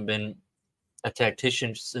Cole hasn't been a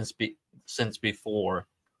tactician since before.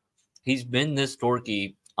 He's been this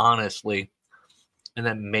dorky, honestly, and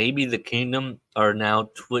that maybe the Kingdom are now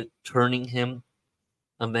turning him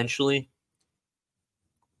eventually.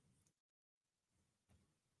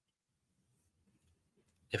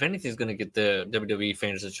 If anything's going to get the WWE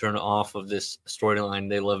fans to turn off of this storyline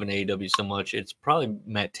they love in AEW so much, it's probably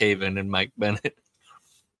Matt Taven and Mike Bennett.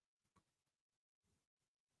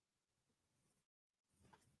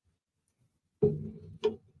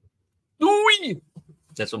 Ooh-wee!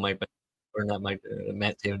 That's what Mike Bennett, or not Mike,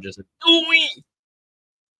 Matt Taven just said. Ooh-wee!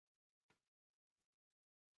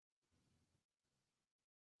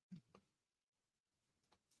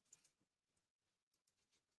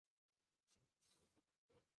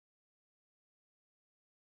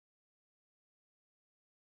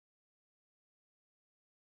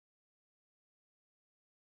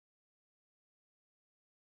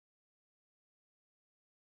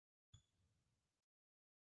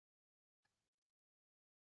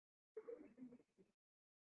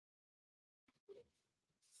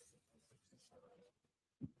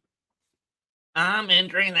 I'm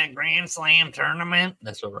entering the Grand Slam tournament.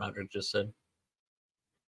 That's what Roderick just said.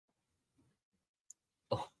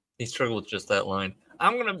 He struggled with just that line.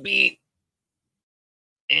 I'm gonna beat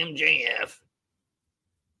MJF.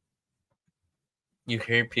 You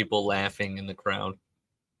hear people laughing in the crowd.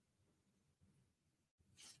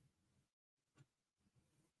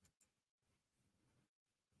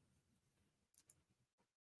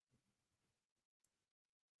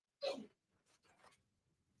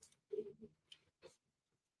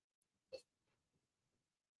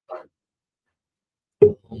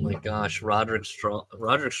 Oh my gosh, Roderick Strong.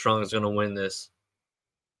 Roderick Strong is gonna win this.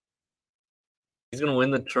 He's gonna win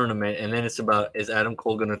the tournament, and then it's about, is Adam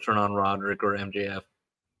Cole gonna turn on Roderick or MJF?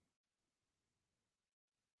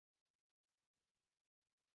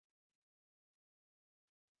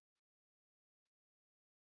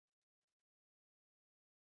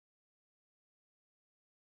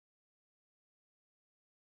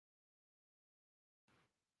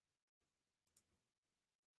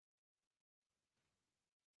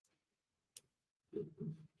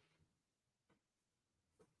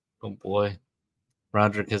 Oh boy,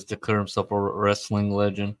 Roderick has declared himself a wrestling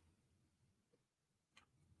legend.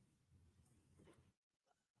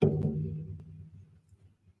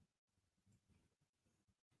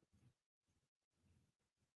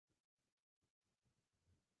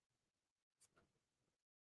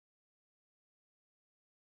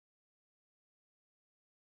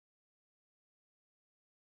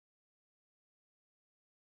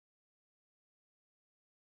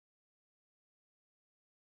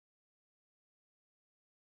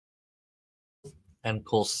 And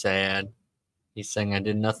Cole's sad. He's saying, I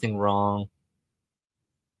did nothing wrong.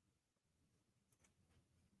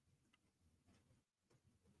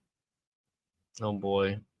 Oh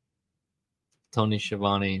boy. Tony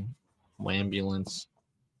Schiavone, ambulance.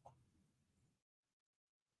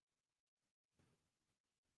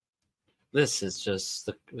 This is just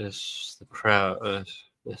the crowd.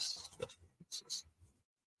 This is,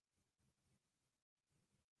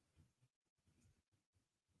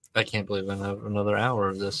 I can't believe I have another hour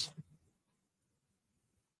of this.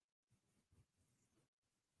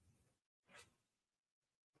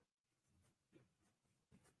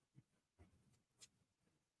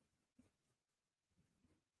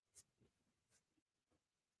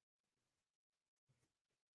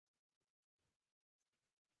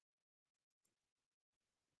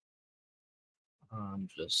 I'm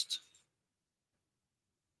just.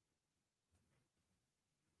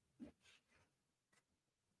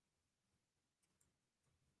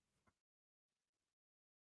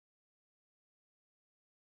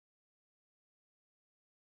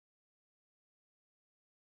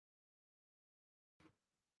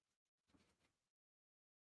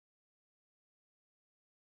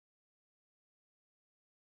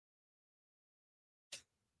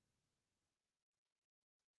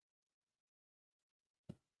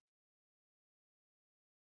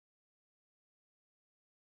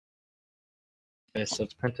 Okay, so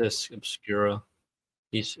it's Pentas Obscura.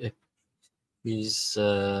 He's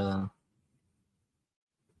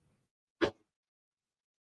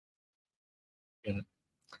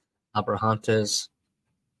Abrahantes.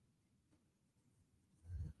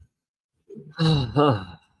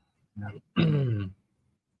 I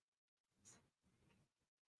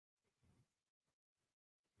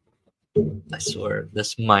swear,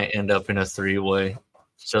 this might end up in a three-way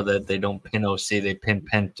so that they don't pin OC, they pin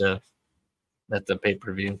Penta at the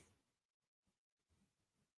pay-per-view.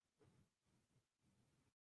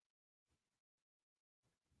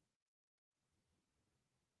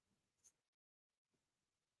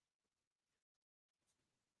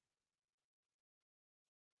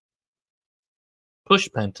 Push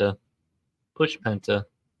Penta. Push Penta.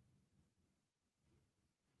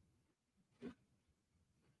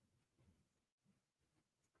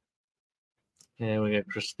 Yeah, we got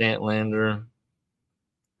Chris Stantlander,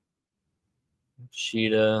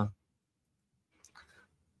 Sheeta,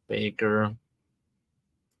 Baker.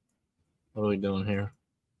 What are we doing here?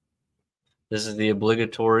 This is the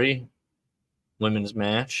obligatory women's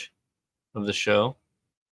match of the show.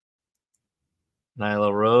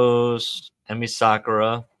 Nyla Rose, Emi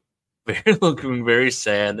Sakura, looking very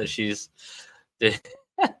sad that she's.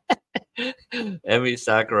 Emi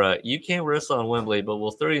Sakura, you can't wrestle on Wembley, but we'll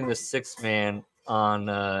throw you in the 6-man on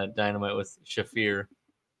Dynamite with Shafir.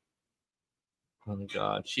 Oh my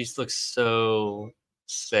god, she looks so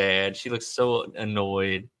sad. She looks so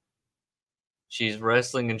annoyed. She's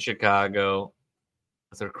wrestling in Chicago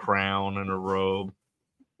with her crown and her robe.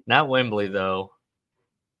 Not Wembley, though.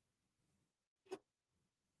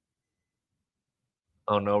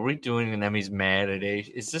 Oh no, are we doing an Emmy's mad at age?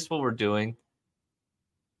 Is this what we're doing?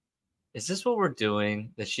 Is this what we're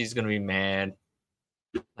doing? That she's gonna be mad?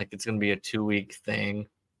 Like it's gonna be a 2-week thing?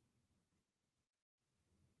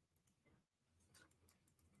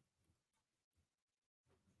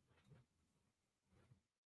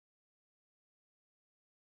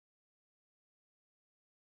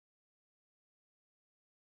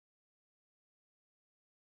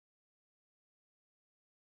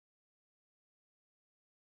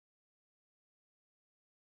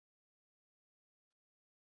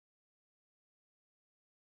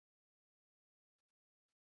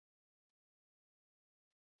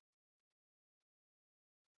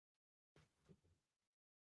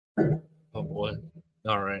 Oh boy.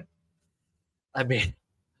 All right. I mean,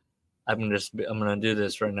 I'm gonna do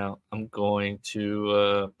this right now. I'm going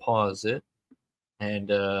to pause it, and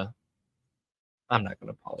I'm not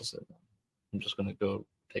gonna pause it. I'm just gonna go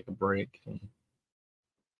take a break. And...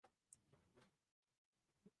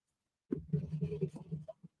 There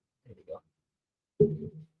we go.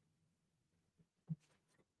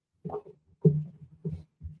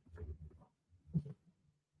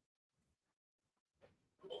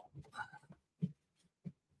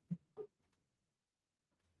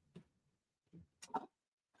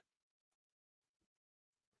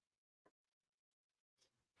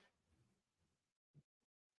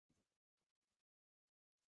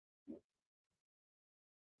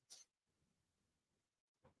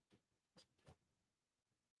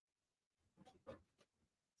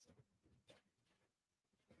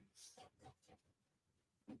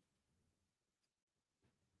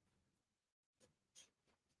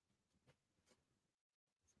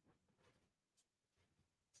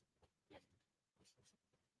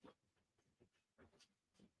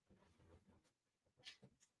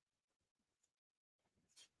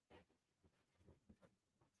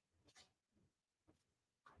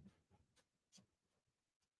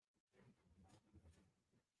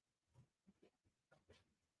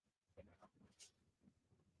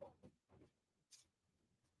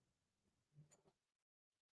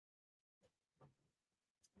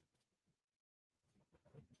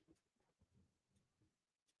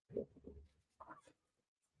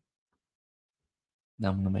 Now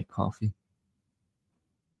I'm gonna make coffee.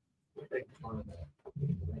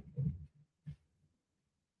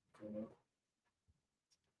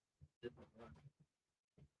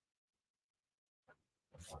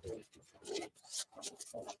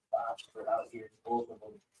 Out here, both of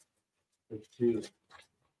them. There's two.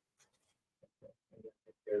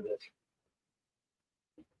 Here, this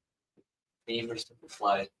Beaver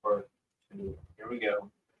Superfly part two. Here we go.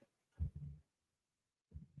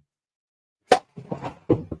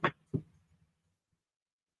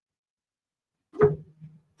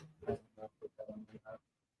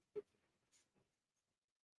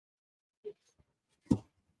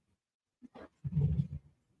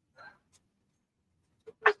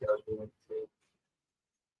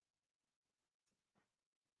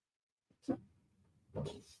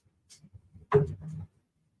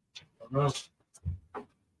 No.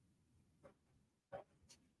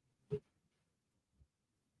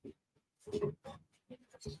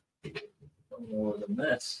 More than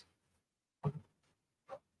this.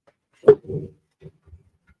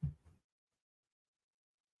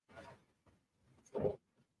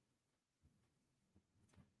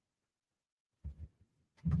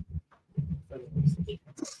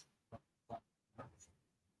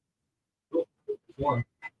 One.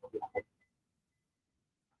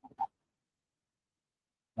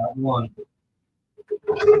 Not one.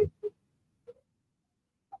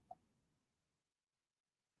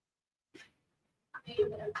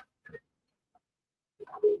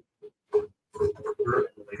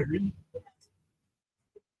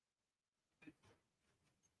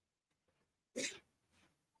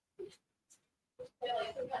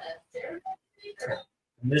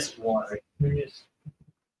 This one. Curious.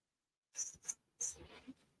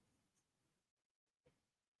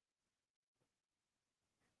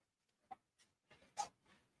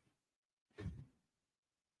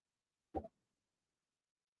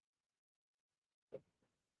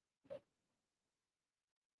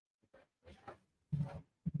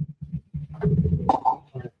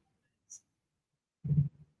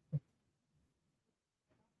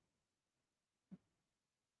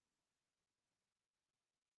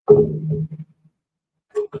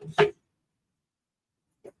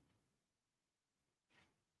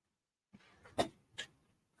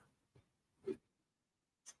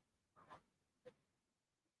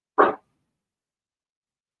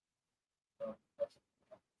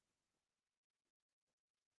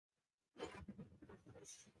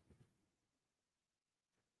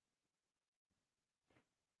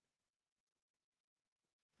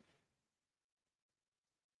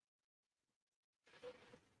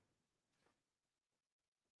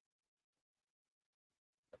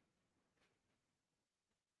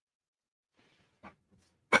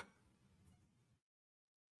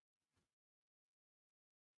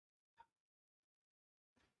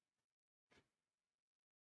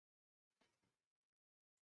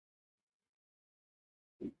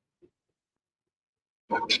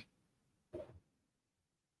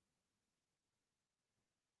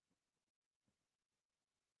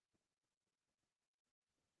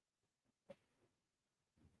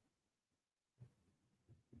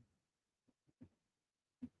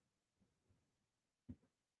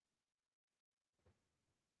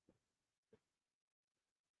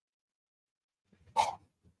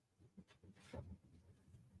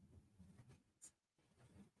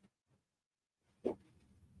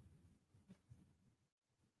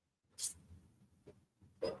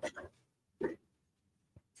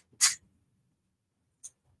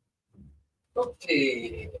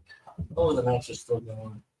 Okay. Oh, the match is still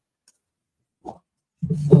going.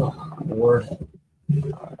 Oh, Lord.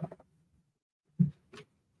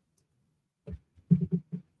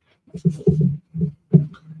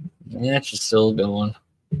 The match is still going.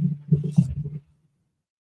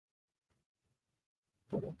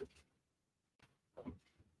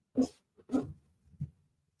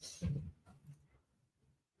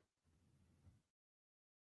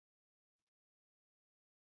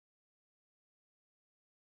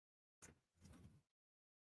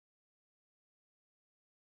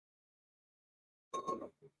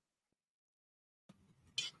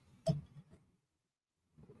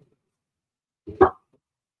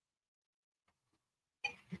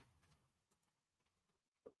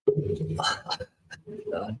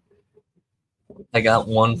 God. I got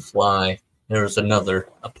one fly. There's another,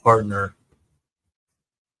 a partner.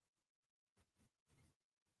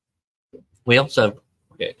 We also have,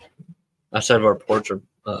 okay, outside of our porch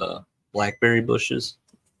are blackberry bushes.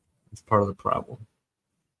 It's part of the problem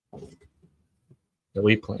that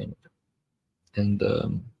we planted.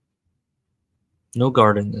 And no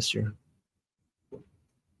garden this year.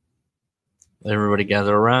 Everybody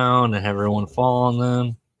gather around and have everyone fall on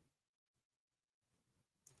them.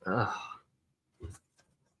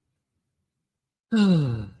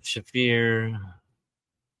 Shafir.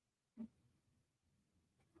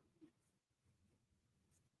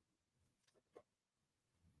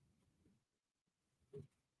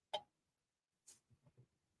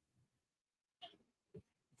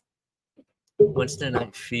 Wednesday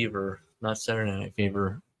Night Fever, not Saturday Night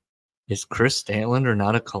Fever. Is Chris Statlander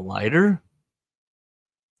not a collider?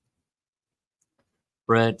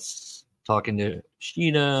 Brett's talking to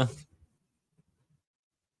Sheeta.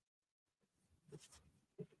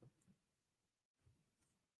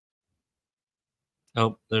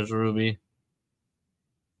 Oh, there's Ruby.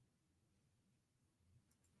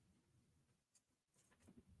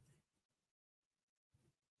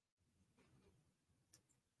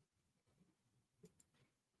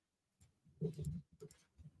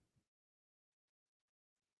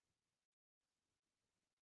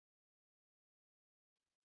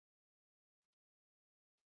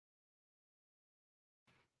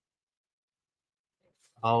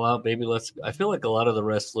 All out, baby. Let's. I feel like a lot of the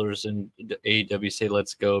wrestlers in AEW say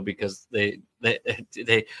 "Let's go" because they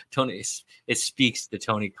Tony. It speaks to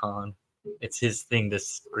Tony Khan. It's his thing to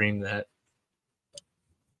scream that.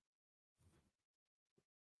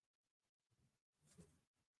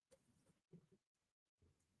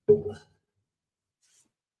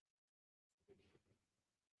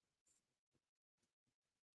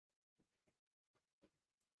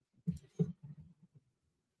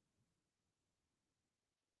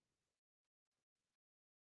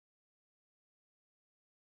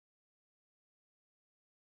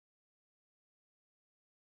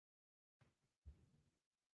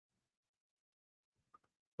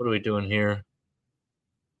 What are we doing here?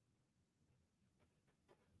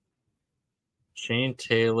 Shane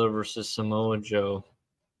Taylor versus Samoa Joe.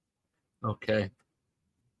 Okay.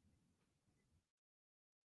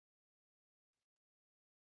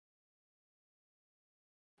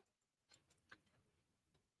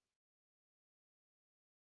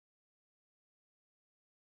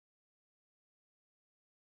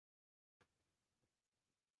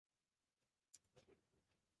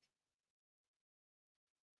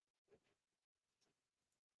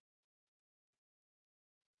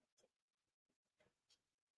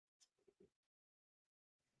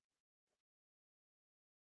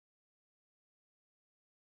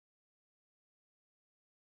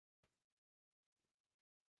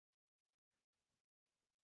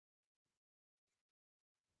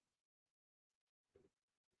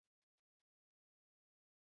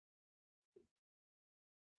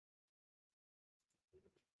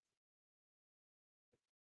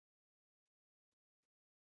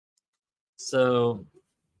 So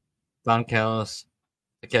Don Callis,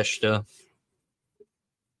 Takeshita.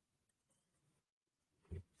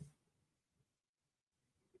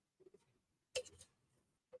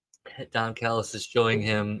 Don Callis is showing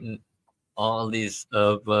him all these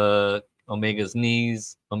of Omega's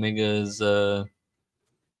knees, Omega's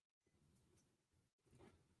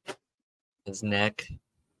his neck.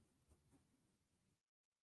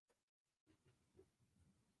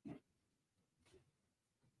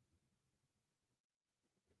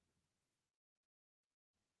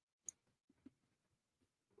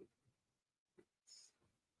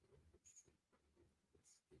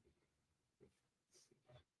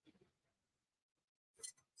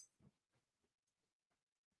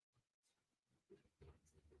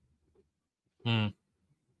 Hmm.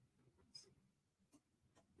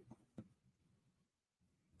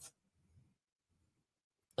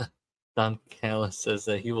 Don Callis says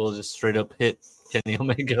that he will just straight up hit Kenny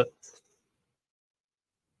Omega.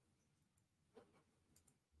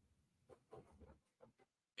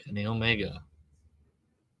 Kenny Omega.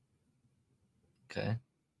 Okay.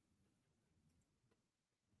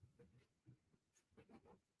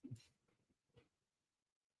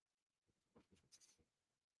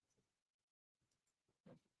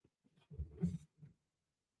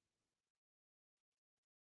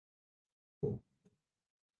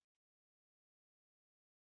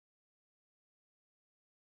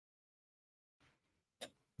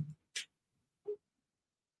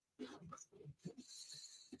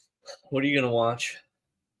 What are you gonna watch?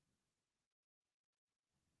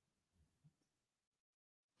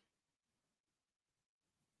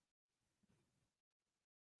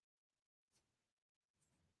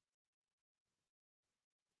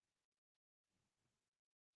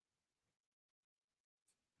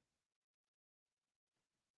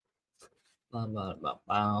 Bow, bow, bow,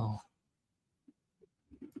 bow.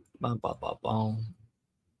 Bow, bow, bow, bow.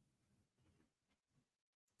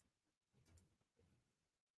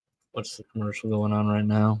 What's the commercial going on right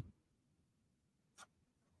now?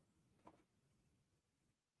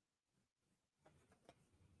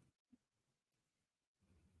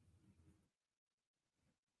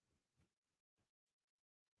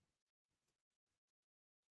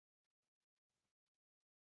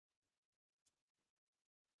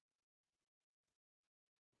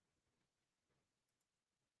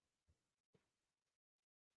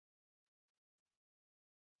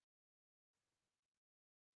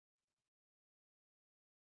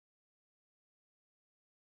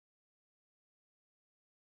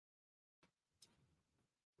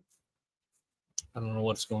 I don't know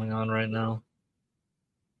what's going on right now.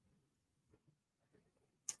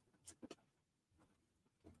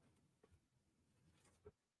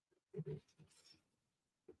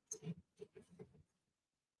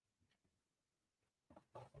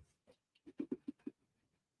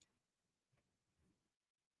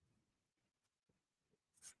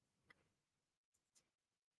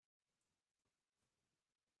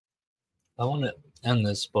 I want to end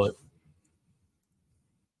this, but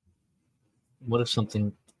what if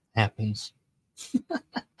something happens?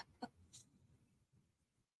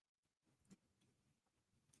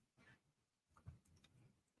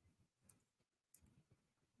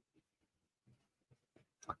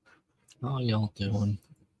 How y'all doing?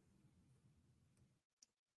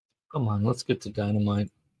 Come on, let's get to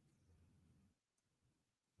Dynamite.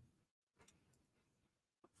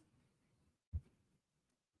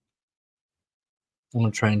 I'm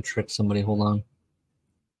gonna try and trick somebody. Hold on.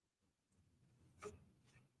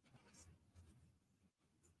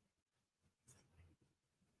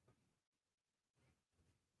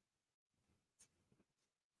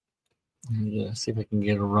 Yeah, see if I can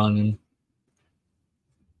get a run in.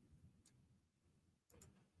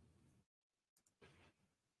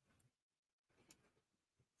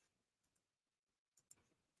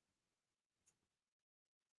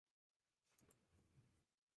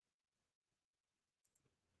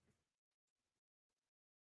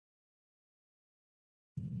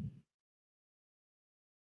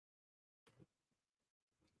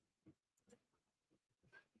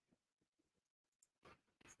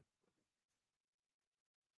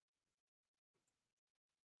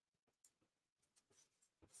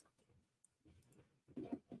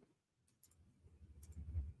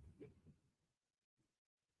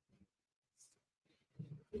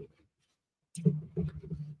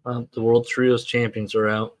 The World Trios champions are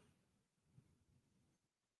out.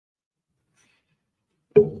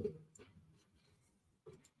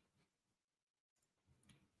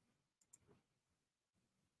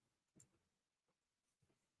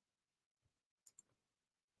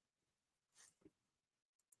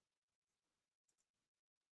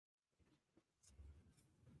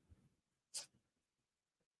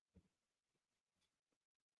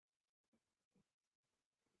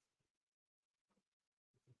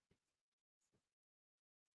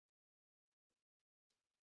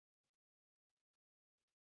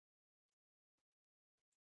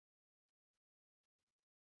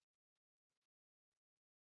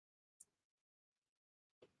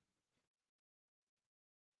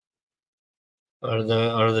 Are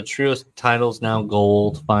the trios titles now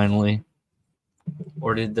gold finally,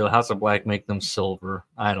 or did the House of Black make them silver?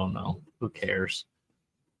 I don't know. Who cares?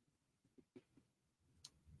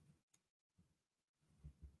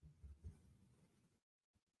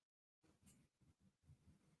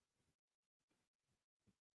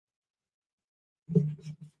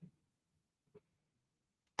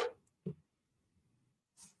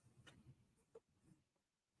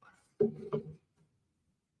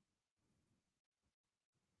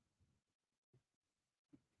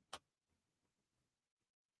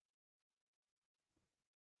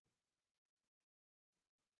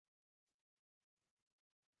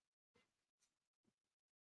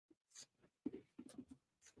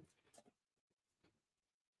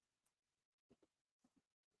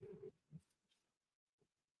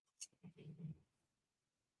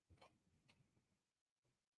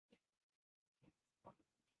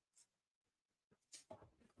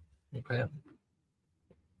 Okay.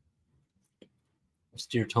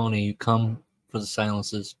 Dear Tony, you come for the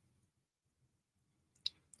silences.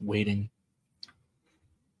 Waiting.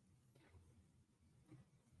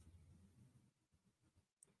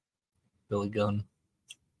 Billy Gunn.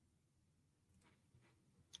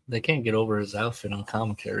 They can't get over his outfit on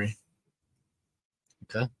commentary.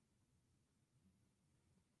 Okay.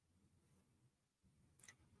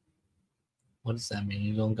 What does that mean?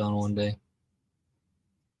 He's only gone one day.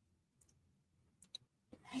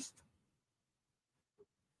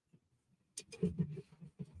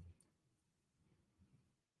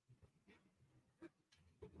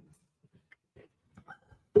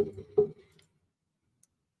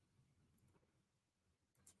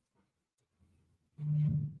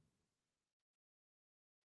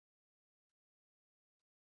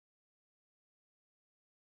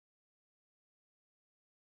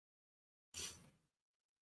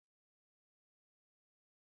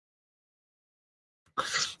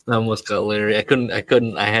 I almost got Larry. I couldn't.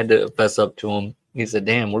 I had to fess up to him. He said,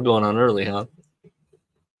 "Damn, we're going on early, huh?"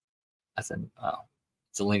 I said, "Oh,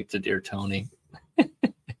 it's a link to Dear Tony."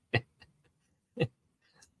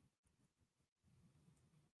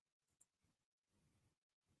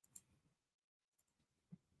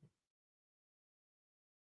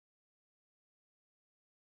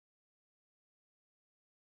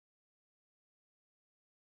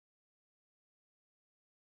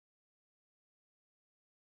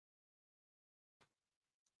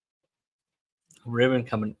 Ribbon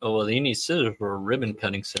coming. Oh well, he needs scissors for a ribbon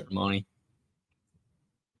cutting ceremony.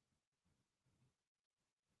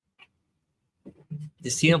 The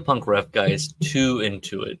CM Punk ref guy is too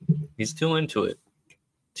into it. He's too into it.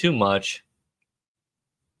 Too much.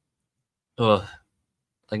 Ugh.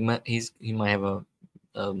 Like he might have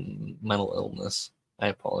a mental illness. I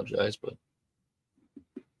apologize, but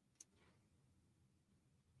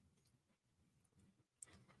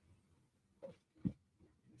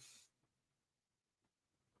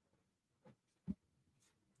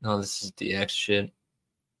no, this is DX shit.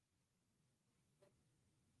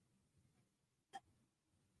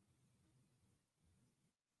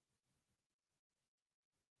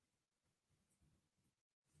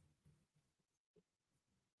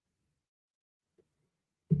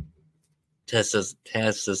 Taz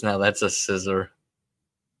says now that's a scissor.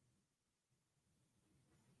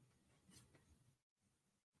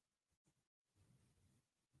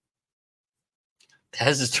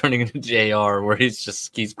 Taz is turning into JR where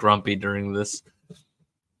he's grumpy during this.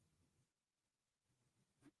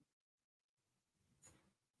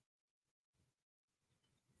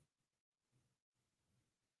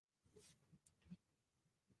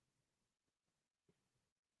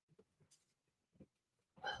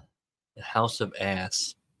 The House of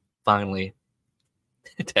Ass. Finally.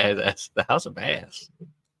 Taz asks, the House of Ass.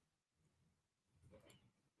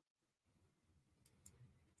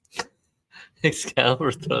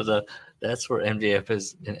 Excalibur throws out, that's where MJF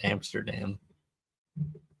is in Amsterdam.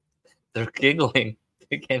 They're giggling.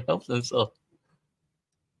 They can't help themselves.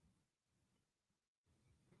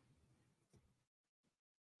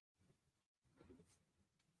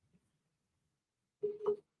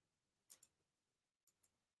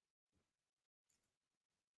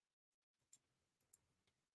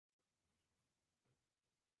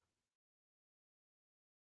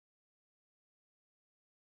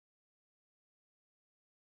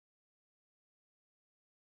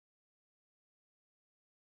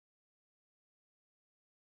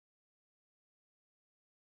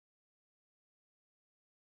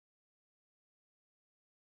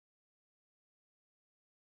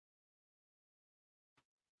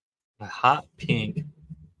 A hot pink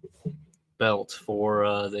belt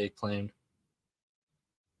for they claimed.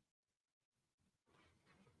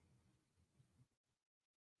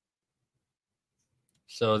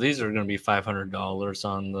 So these are going to be $500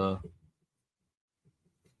 on the.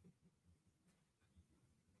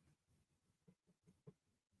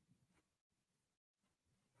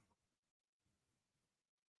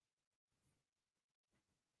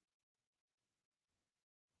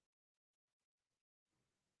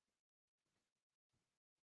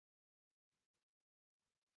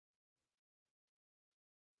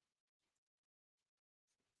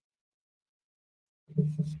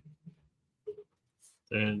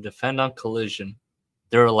 They're going to defend on Collision.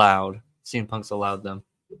 They're allowed. CM Punk's allowed them.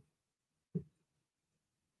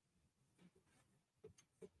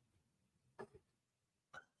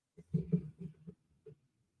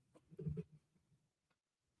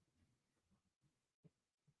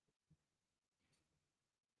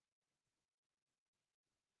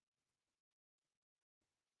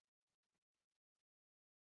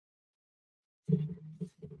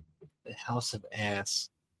 House of Ass.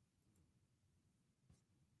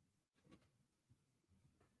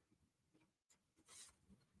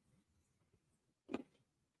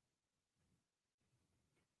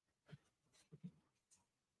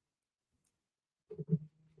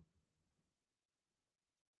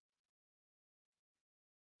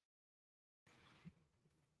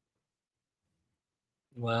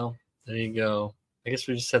 Well, there you go. I guess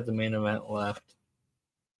we just have the main event left.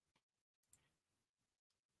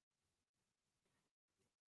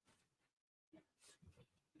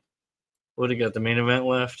 What do you got? The main event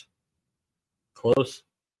left? Close?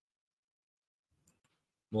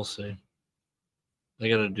 We'll see. I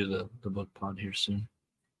gotta do the book pod here soon.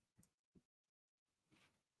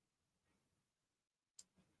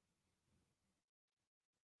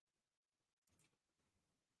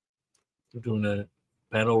 We're doing a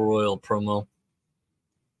Battle Royal promo.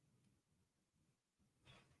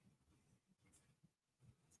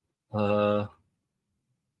 The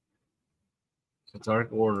Dark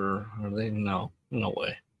Order, are they? No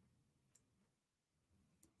way.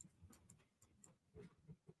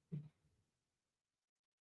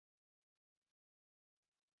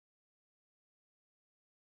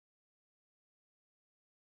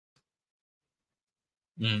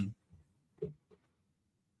 Mm.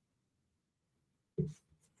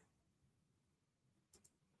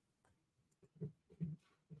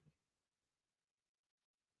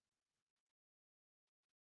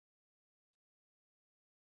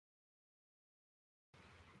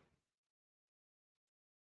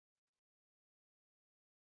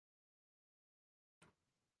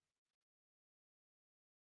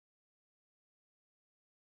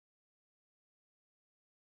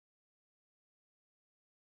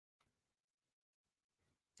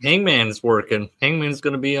 Hangman's working. Hangman's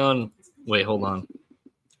gonna be on. Wait, hold on.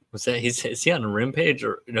 What's that? Is he on Rampage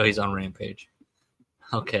or no? He's on Rampage.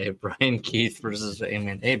 Okay, Brian Keith versus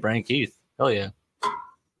Hangman. Hey, Brian Keith. Hell yeah.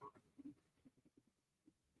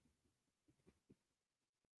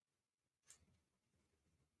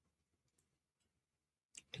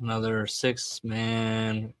 Another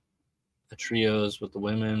 6-man trios with the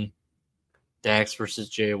women. Dax versus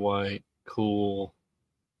Jay White. Cool.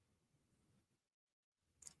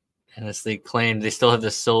 And as they claim, they still have the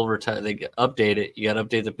silver tie. They update it. You got to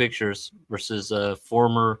update the pictures versus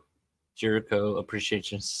former Jericho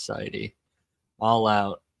Appreciation Society. All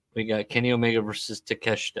Out. We got Kenny Omega versus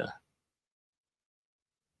Takeshita.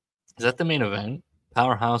 Is that the main event?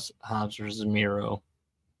 Powerhouse Hobbs versus Miro.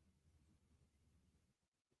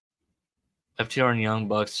 FTR and Young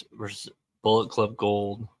Bucks versus Bullet Club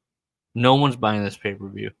Gold. No one's buying this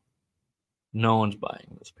pay-per-view. No one's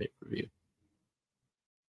buying this pay-per-view.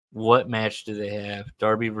 What match do they have?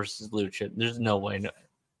 Darby versus Lucha. There's no way. No.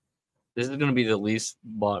 This is going to be the least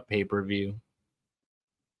bought pay-per-view.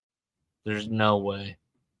 There's no way.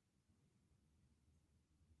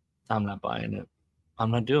 I'm not buying it.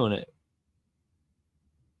 I'm not doing it.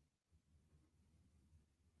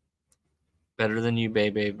 Better Than You,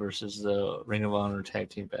 Bebe versus the Ring of Honor Tag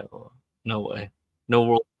Team Battle. No way. No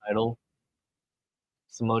world title.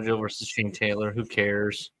 Samoa Joe versus Shane Taylor. Who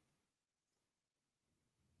cares?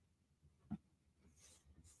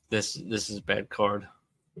 This is a bad card.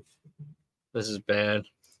 This is bad.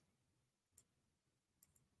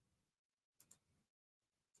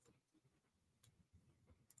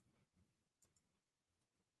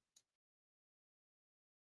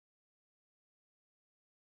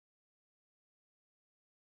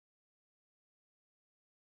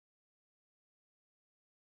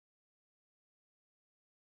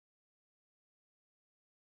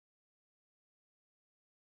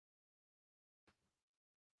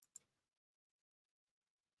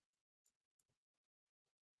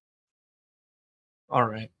 All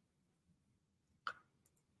right.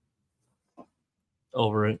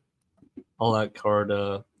 Over it. All that card,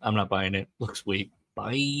 I'm not buying it. Looks weak.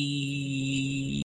 Bye.